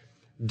 yes.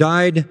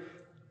 Died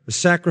the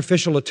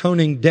sacrificial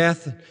atoning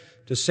death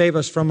to save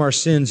us from our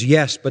sins,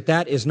 yes. But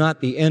that is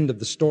not the end of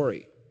the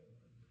story.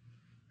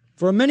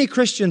 For many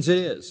Christians it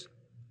is.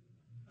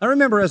 I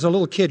remember as a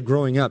little kid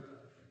growing up,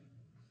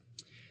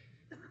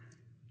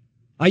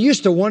 I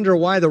used to wonder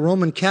why the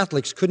Roman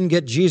Catholics couldn't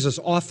get Jesus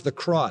off the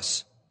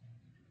cross.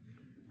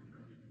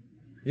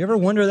 You ever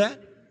wonder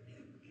that?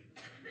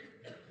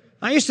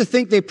 I used to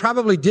think they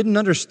probably didn't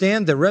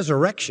understand the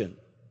resurrection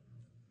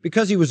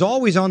because He was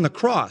always on the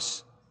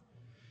cross.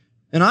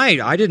 And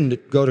I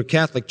didn't go to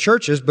Catholic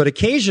churches, but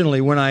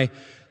occasionally when I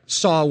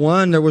saw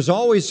one, there was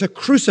always a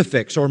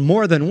crucifix or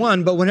more than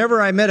one. But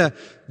whenever I met a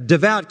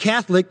devout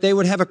Catholic, they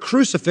would have a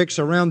crucifix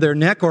around their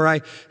neck. Or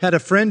I had a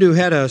friend who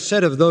had a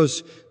set of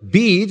those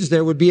beads.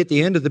 There would be at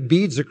the end of the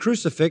beads a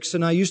crucifix.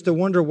 And I used to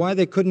wonder why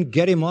they couldn't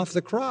get Him off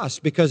the cross,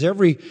 because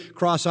every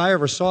cross I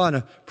ever saw in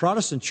a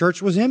Protestant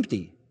church was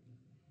empty.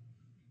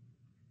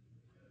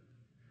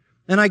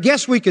 And I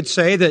guess we could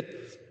say that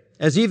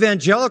as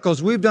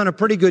evangelicals, we've done a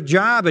pretty good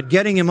job at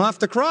getting Him off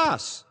the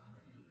cross.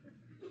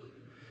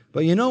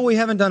 But you know, we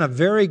haven't done a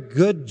very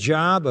good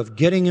job of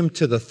getting Him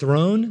to the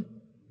throne.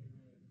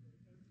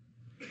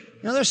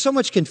 Now, there's so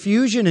much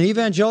confusion in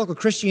evangelical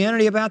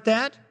Christianity about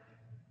that.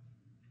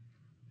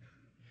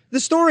 The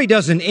story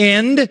doesn't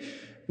end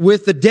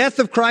with the death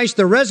of Christ,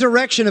 the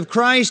resurrection of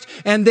Christ,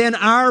 and then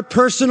our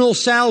personal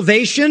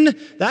salvation.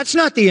 That's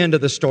not the end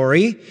of the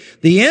story.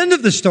 The end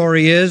of the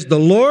story is the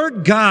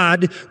Lord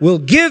God will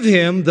give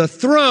Him the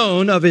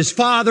throne of His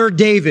father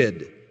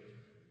David.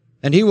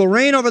 And He will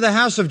reign over the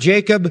house of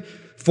Jacob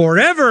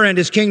forever, and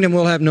His kingdom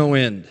will have no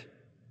end.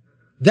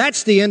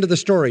 That's the end of the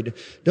story.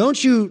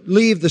 Don't you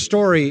leave the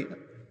story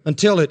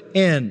until it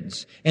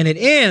ends. And it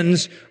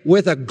ends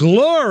with a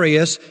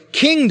glorious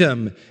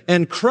kingdom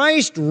and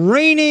Christ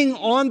reigning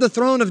on the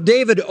throne of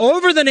David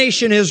over the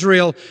nation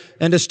Israel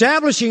and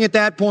establishing at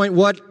that point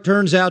what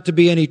turns out to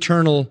be an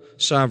eternal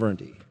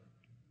sovereignty.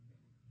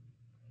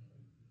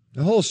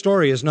 The whole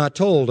story is not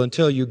told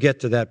until you get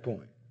to that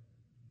point.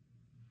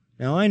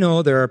 Now, I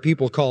know there are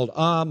people called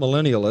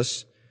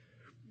millennialists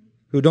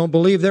who don't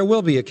believe there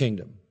will be a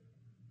kingdom.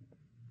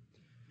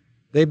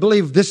 They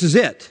believe this is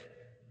it.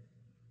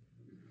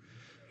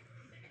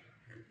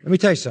 Let me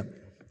tell you something.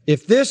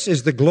 If this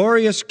is the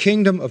glorious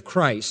kingdom of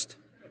Christ,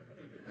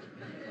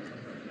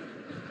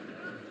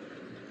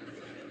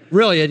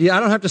 really, I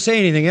don't have to say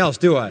anything else,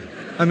 do I?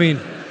 I mean,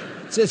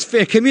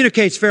 it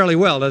communicates fairly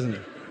well, doesn't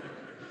it?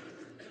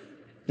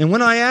 And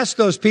when I ask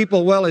those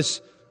people, well,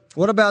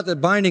 what about the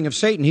binding of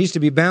Satan? He's to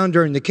be bound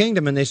during the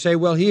kingdom. And they say,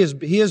 well, he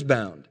is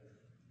bound.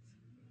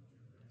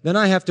 Then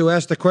I have to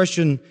ask the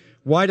question,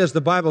 why does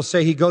the Bible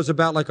say He goes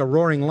about like a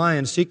roaring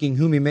lion seeking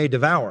whom He may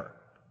devour?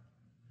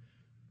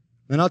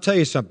 And I'll tell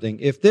you something.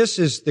 If this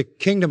is the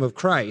kingdom of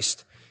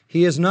Christ,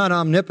 He is not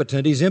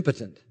omnipotent, He's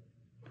impotent.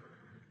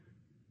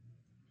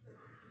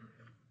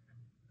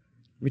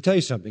 Let me tell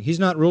you something. He's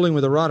not ruling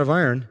with a rod of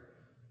iron.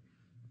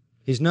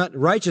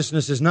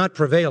 Righteousness is not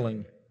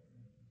prevailing.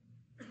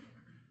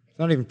 It's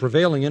not even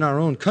prevailing in our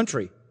own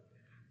country,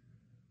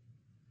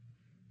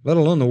 let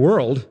alone the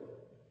world.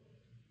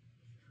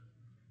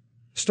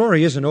 The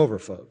story isn't over,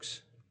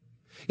 folks.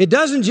 It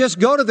doesn't just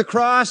go to the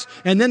cross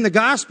and then the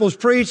gospel's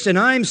preached and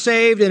I'm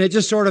saved and it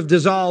just sort of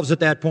dissolves at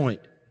that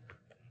point.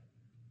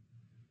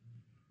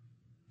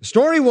 The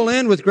story will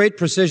end with great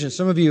precision.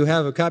 Some of you who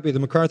have a copy of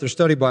the MacArthur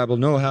Study Bible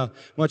know how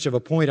much of a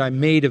point I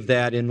made of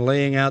that in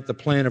laying out the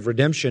plan of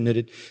redemption, that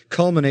it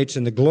culminates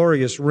in the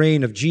glorious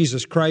reign of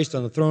Jesus Christ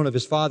on the throne of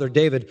his father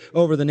David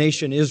over the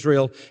nation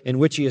Israel, in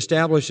which he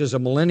establishes a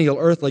millennial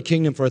earthly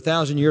kingdom for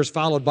 1,000 years,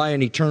 followed by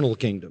an eternal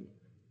kingdom.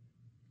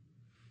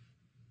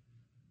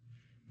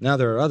 Now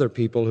there are other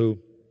people who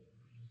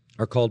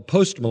are called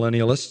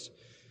postmillennialists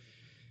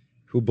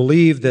who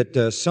believe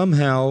that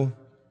somehow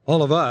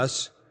all of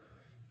us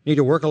need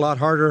to work a lot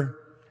harder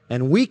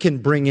and we can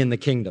bring in the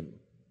kingdom.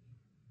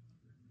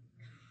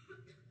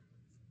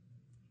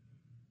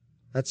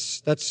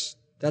 That's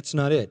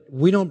not it.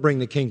 We don't bring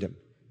the kingdom.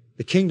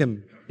 The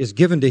kingdom is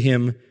given to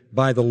him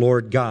by the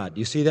Lord God.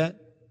 You see that?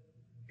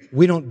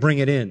 We don't bring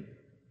it in.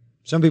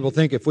 Some people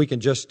think if we can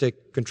just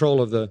take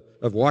control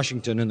of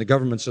Washington and the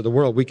governments of the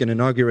world, we can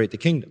inaugurate the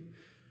kingdom.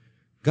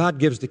 God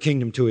gives the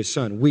kingdom to his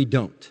Son. We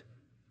don't.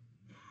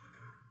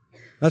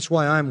 That's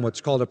why I'm what's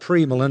called a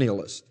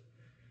premillennialist.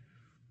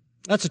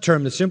 That's a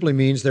term that simply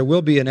means there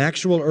will be an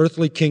actual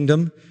earthly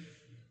kingdom.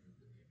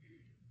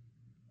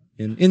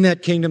 And in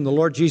that kingdom, the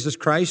Lord Jesus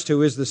Christ,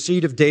 who is the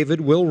seed of David,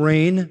 will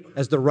reign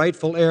as the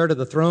rightful heir to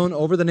the throne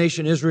over the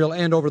nation Israel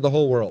and over the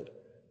whole world.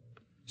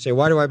 You say,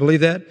 why do I believe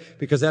that?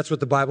 Because that's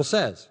what the Bible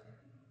says.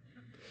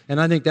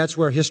 And I think that's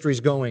where history's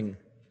going.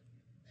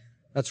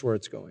 That's where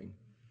it's going.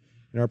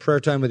 In our prayer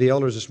time with the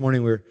elders this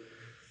morning, we were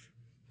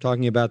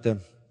talking about the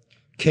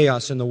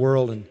chaos in the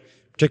world, and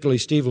particularly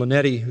Steve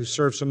Linetti, who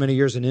served so many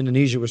years in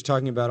Indonesia, was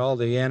talking about all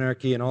the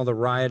anarchy and all the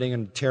rioting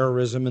and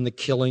terrorism and the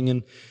killing.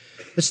 And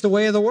it's the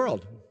way of the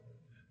world.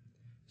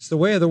 It's the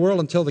way of the world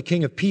until the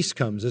King of Peace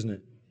comes, isn't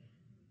it?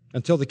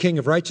 Until the King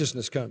of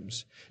Righteousness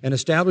comes and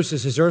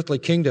establishes his earthly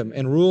kingdom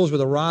and rules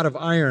with a rod of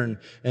iron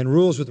and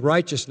rules with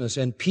righteousness,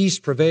 and peace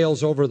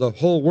prevails over the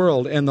whole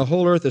world, and the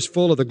whole earth is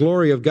full of the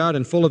glory of God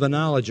and full of the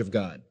knowledge of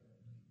God.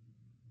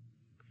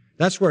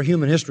 That's where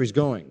human history is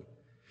going.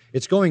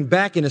 It's going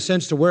back, in a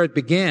sense, to where it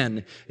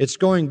began. It's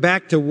going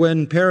back to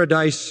when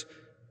paradise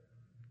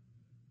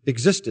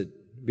existed,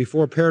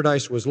 before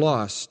paradise was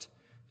lost.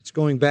 It's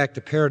going back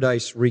to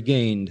paradise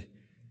regained.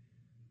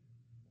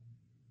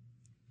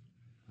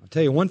 I'll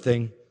tell you one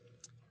thing.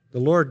 The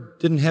Lord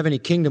didn't have any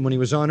kingdom when he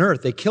was on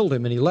earth. They killed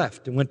him and he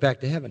left and went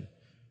back to heaven.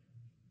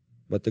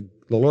 But the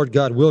Lord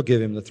God will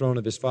give him the throne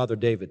of his father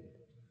David.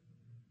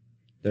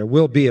 There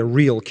will be a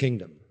real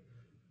kingdom.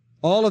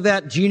 All of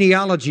that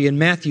genealogy in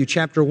Matthew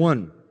chapter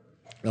 1,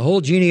 the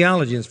whole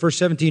genealogy in the first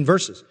 17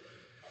 verses,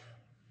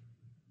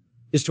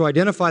 is to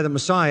identify the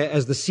Messiah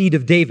as the seed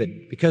of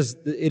David, because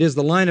it is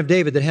the line of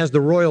David that has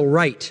the royal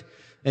right.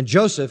 And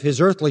Joseph,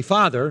 his earthly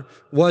father,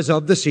 was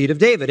of the seed of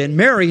David. And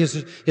Mary,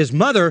 his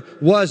mother,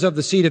 was of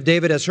the seed of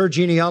David, as her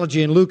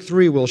genealogy in Luke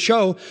 3 will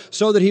show,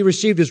 so that he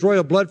received his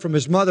royal blood from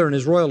his mother and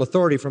his royal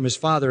authority from his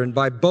father. And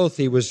by both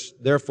he was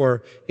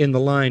therefore in the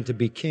line to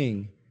be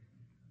king.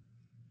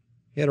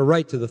 He had a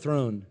right to the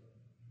throne.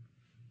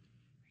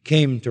 He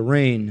came to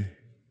reign.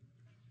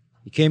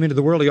 He came into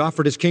the world. He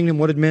offered his kingdom.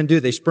 What did men do?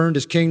 They spurned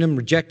his kingdom,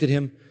 rejected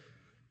him,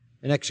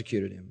 and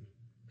executed him.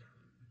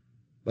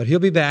 But he'll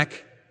be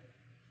back.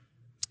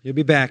 He'll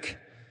be back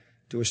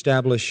to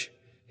establish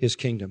his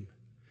kingdom.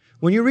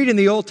 When you read in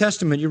the Old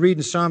Testament, you read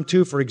in Psalm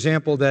 2, for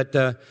example,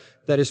 that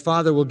his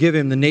Father will give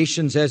him the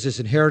nations as his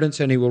inheritance,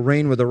 and he will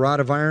reign with a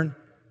rod of iron.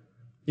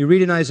 You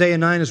read in Isaiah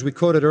 9, as we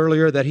quoted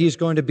earlier, that he's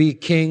going to be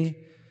king,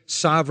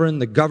 sovereign.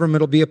 The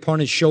government will be upon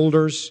his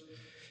shoulders.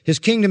 His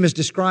kingdom is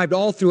described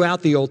all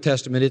throughout the Old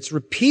Testament. It's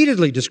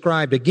repeatedly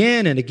described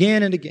again and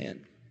again and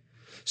again.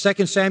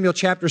 2 Samuel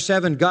chapter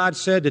 7, God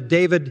said to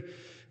David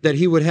that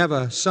he would have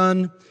a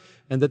son,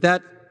 and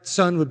that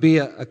son would be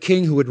a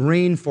king who would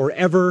reign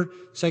forever.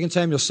 2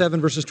 Samuel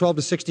 7, verses 12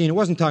 to 16. It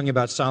wasn't talking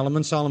about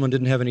Solomon. Solomon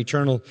didn't have an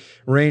eternal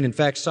reign. In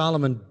fact,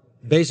 Solomon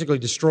basically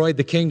destroyed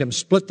the kingdom,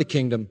 split the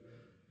kingdom.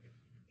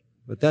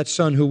 But that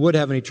son who would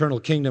have an eternal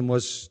kingdom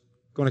was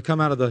going to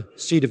come out of the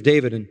seed of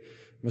David, and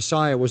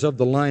Messiah was of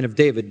the line of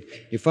David.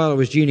 You follow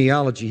his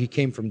genealogy, he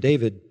came from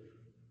David.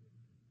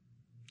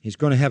 He's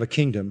going to have a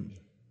kingdom.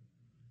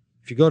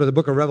 If you go to the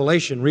book of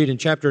Revelation, read in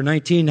chapter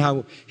 19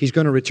 how he's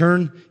going to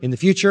return in the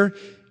future.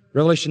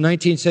 Revelation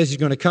 19 says he's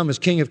going to come as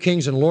King of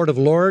Kings and Lord of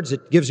Lords.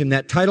 It gives him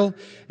that title.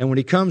 And when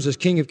he comes as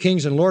King of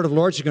Kings and Lord of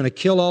Lords, he's going to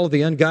kill all of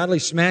the ungodly,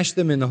 smash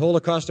them in the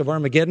Holocaust of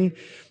Armageddon.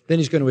 Then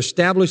he's going to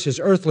establish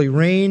his earthly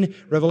reign.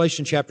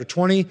 Revelation chapter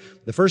 20.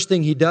 The first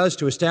thing he does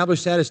to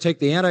establish that is take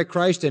the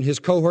Antichrist and his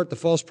cohort, the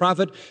false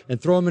prophet, and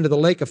throw him into the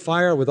lake of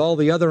fire with all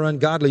the other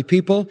ungodly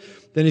people.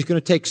 Then he's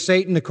going to take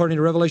Satan, according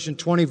to Revelation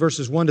 20,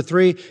 verses 1 to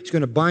 3. He's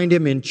going to bind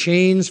him in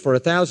chains for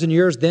 1,000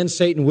 years. Then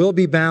Satan will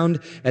be bound.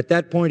 At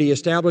that point, he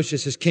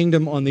establishes his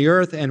kingdom on the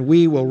earth, and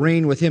we will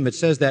reign with him. It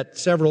says that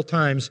several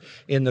times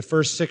in the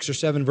first 6 or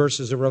 7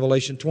 verses of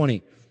Revelation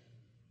 20.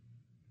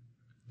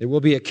 There will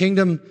be a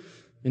kingdom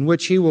in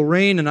which he will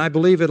reign, and I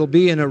believe it'll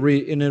be in a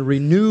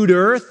renewed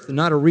earth,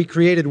 not a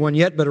recreated one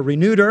yet, but a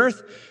renewed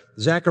earth.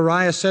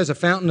 Zechariah says a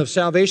fountain of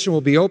salvation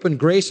will be opened,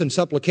 grace and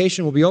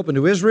supplication will be open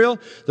to Israel.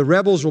 The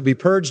rebels will be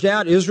purged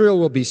out. Israel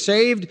will be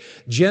saved.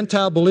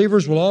 Gentile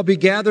believers will all be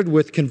gathered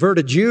with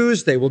converted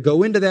Jews. They will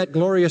go into that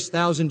glorious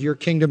 1,000-year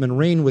kingdom and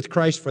reign with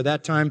Christ for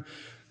that time.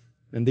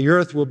 And the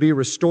earth will be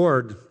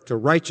restored to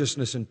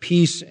righteousness and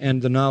peace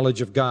and the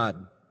knowledge of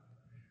God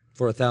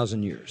for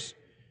 1,000 years.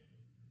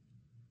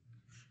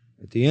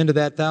 At the end of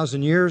that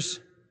 1,000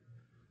 years,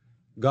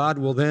 God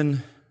will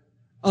then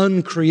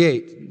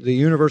uncreate the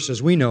universe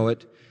as we know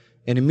it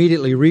and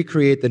immediately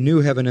recreate the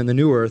new heaven and the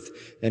new earth,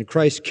 and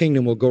Christ's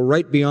kingdom will go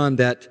right beyond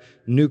that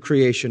new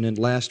creation and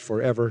last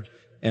forever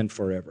and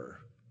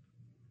forever.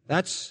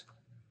 That's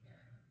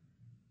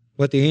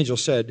what the angel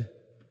said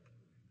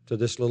to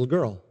this little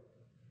girl.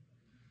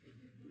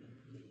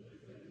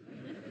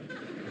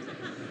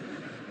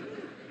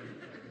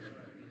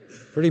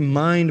 Pretty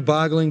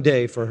mind-boggling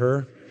day for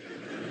her.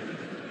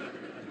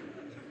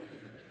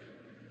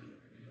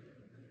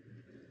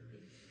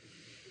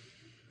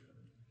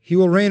 He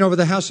will reign over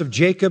the house of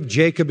Jacob.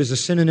 Jacob is a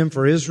synonym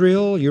for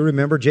Israel. You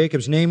remember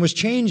Jacob's name was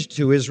changed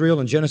to Israel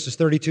in Genesis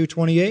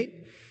 32:28.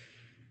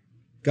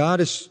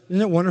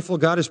 Isn't it wonderful?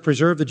 God has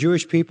preserved the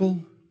Jewish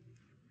people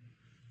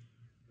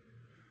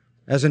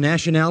as a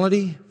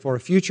nationality for a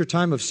future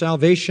time of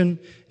salvation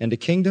and a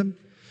kingdom.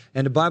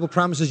 And the Bible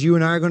promises you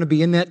and I are going to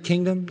be in that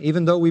kingdom.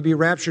 Even though we be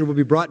raptured, we'll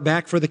be brought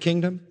back for the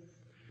kingdom.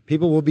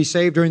 People will be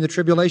saved during the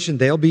tribulation.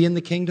 They'll be in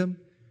the kingdom.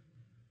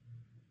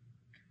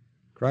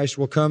 Christ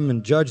will come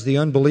and judge the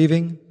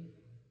unbelieving.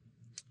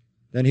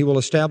 Then He will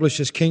establish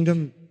His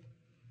kingdom.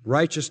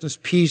 Righteousness,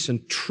 peace,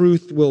 and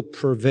truth will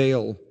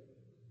prevail.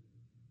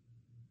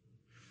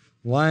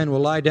 The lion will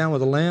lie down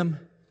with the lamb.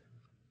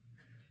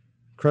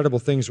 Incredible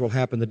things will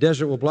happen. The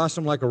desert will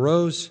blossom like a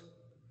rose.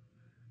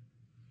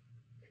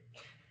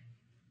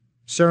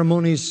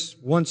 Ceremonies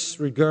once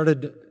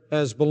regarded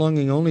as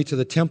belonging only to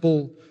the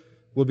temple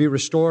will be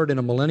restored in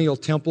a millennial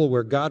temple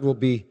where God will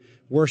be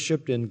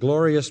worshipped in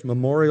glorious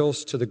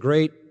memorials to the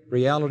great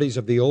realities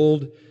of the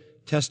Old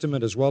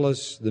Testament as well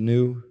as the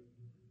New.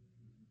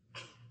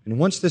 And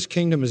once this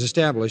kingdom is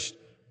established,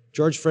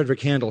 George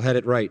Frederick Handel had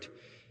it right.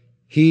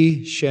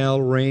 He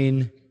shall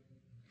reign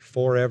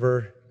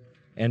forever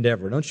and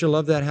ever. Don't you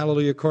love that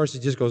Hallelujah chorus?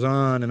 It just goes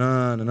on and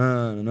on and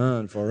on and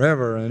on,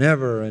 forever and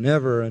ever and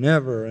ever and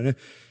ever and ever.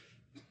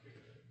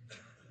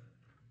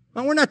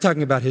 Well, we're not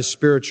talking about His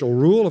spiritual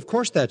rule. Of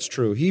course that's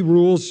true. He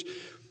rules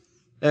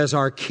as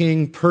our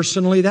king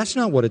personally. That's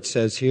not what it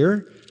says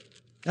here.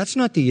 That's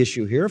not the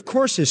issue here. Of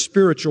course His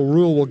spiritual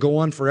rule will go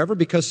on forever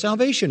because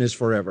salvation is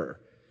forever.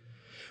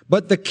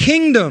 But the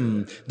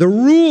kingdom, the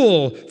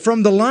rule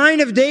from the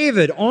line of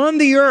David on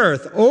the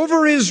earth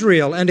over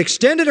Israel and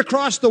extended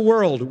across the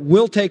world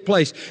will take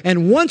place.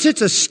 And once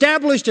it's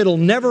established, it'll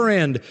never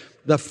end.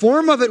 The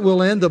form of it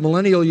will end. The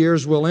millennial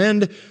years will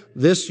end.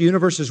 This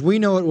universe as we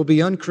know it will be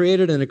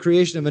uncreated, and the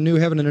creation of a new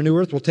heaven and a new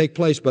earth will take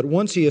place. But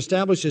once He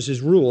establishes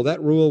His rule,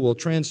 that rule will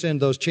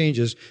transcend those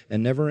changes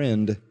and never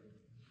end.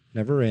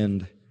 Never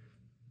end.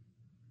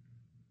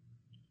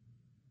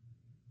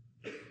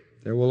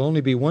 There will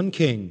only be one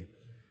king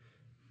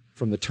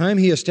from the time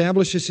He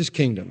establishes His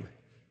kingdom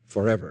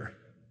forever.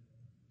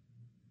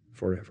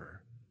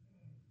 Forever.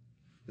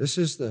 This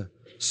is the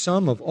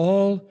sum of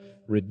all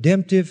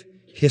redemptive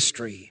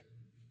history.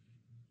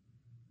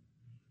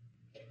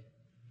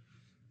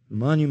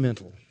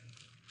 Monumental.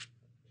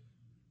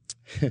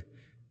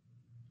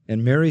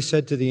 And Mary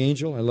said to the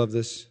angel, I love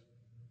this,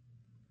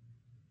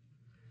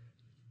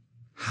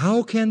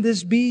 how can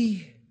this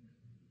be,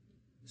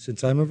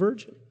 since I'm a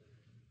virgin?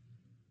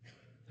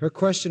 Her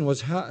question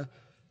was, how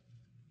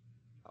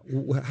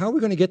are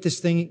we going to get this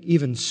thing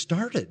even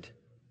started?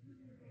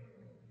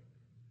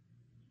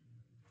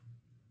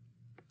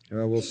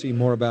 Well, we'll see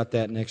more about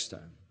that next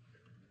time.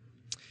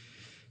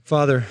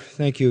 Father,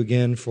 thank You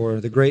again for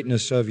the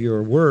greatness of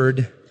Your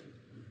Word.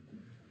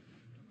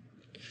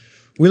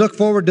 We look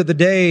forward to the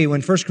day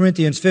when 1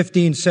 Corinthians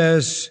 15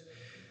 says,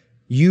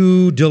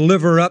 You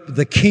deliver up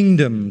the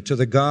kingdom to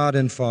the God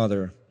and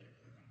Father,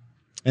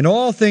 and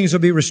all things will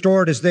be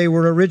restored as they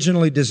were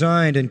originally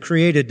designed and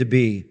created to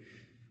be.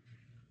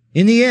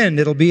 In the end,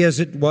 it'll be as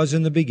it was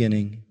in the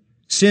beginning.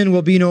 Sin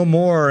will be no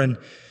more, and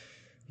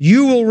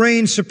You will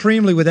reign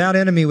supremely without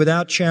enemy,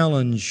 without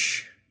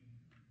challenge.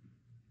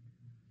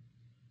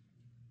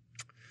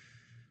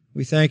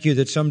 We thank You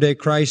that someday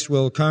Christ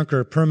will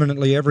conquer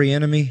permanently every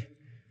enemy.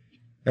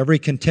 Every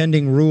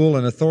contending rule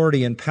and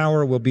authority and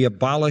power will be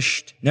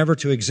abolished, never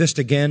to exist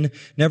again,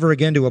 never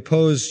again to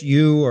oppose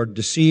You or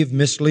deceive,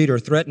 mislead, or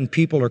threaten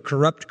people or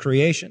corrupt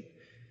creation.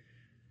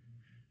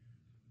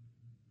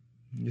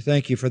 We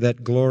thank You for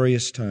that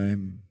glorious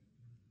time.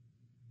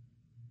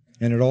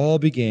 And it all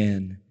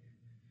began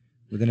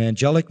with an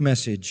angelic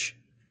message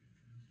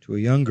to a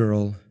young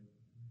girl.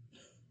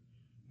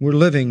 We're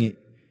living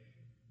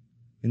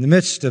in the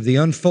midst of the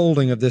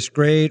unfolding of this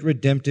great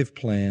redemptive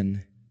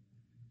plan.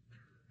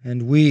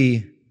 And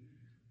we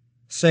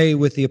say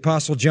with the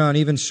Apostle John,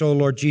 even so,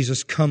 Lord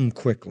Jesus, come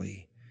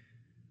quickly.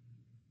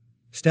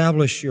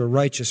 Establish Your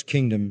righteous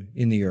kingdom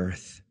in the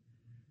earth.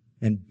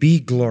 and be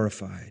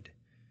glorified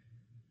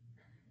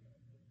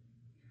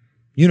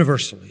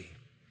universally.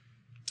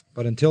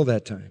 But until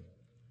that time,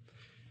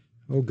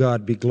 oh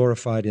God, be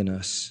glorified in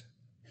us.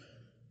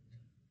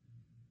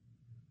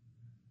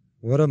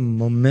 What a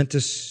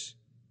momentous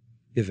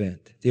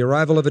event. The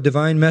arrival of a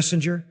divine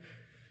messenger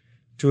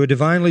to a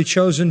divinely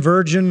chosen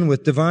virgin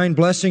with divine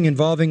blessing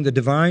involving the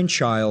divine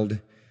child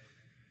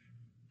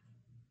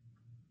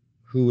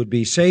who would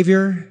be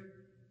Savior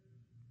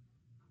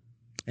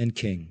and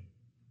King.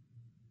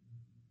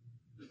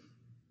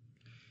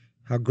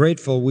 How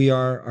grateful we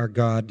are, our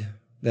God,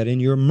 that in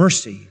your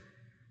mercy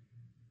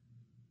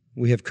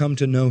we have come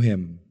to know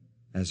him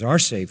as our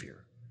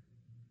Savior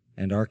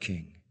and our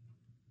King.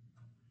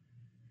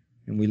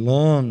 And we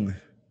long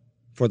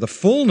for the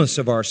fullness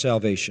of our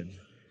salvation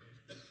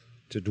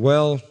to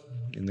dwell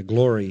in the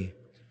glory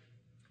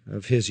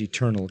of his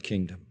eternal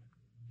kingdom.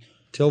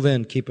 Till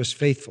then, keep us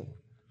faithful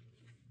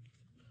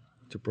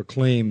to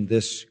proclaim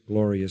this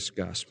glorious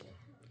gospel.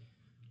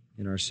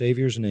 In our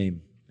Savior's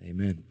name,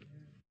 amen.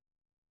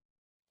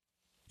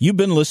 You've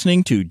been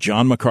listening to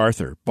John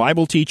MacArthur,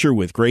 Bible teacher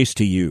with Grace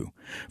to You.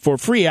 For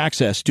free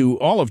access to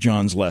all of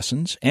John's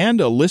lessons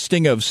and a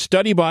listing of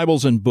study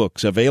Bibles and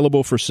books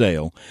available for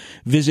sale,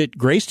 visit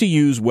Grace to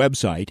You's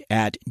website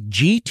at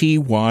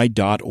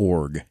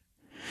gty.org.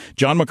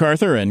 John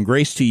MacArthur and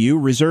Grace to You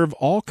reserve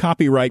all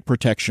copyright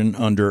protection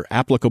under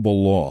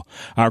applicable law.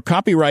 Our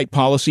copyright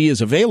policy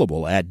is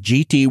available at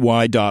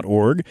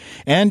gty.org,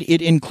 and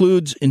it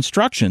includes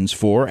instructions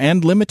for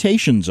and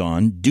limitations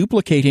on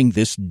duplicating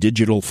this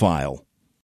digital file.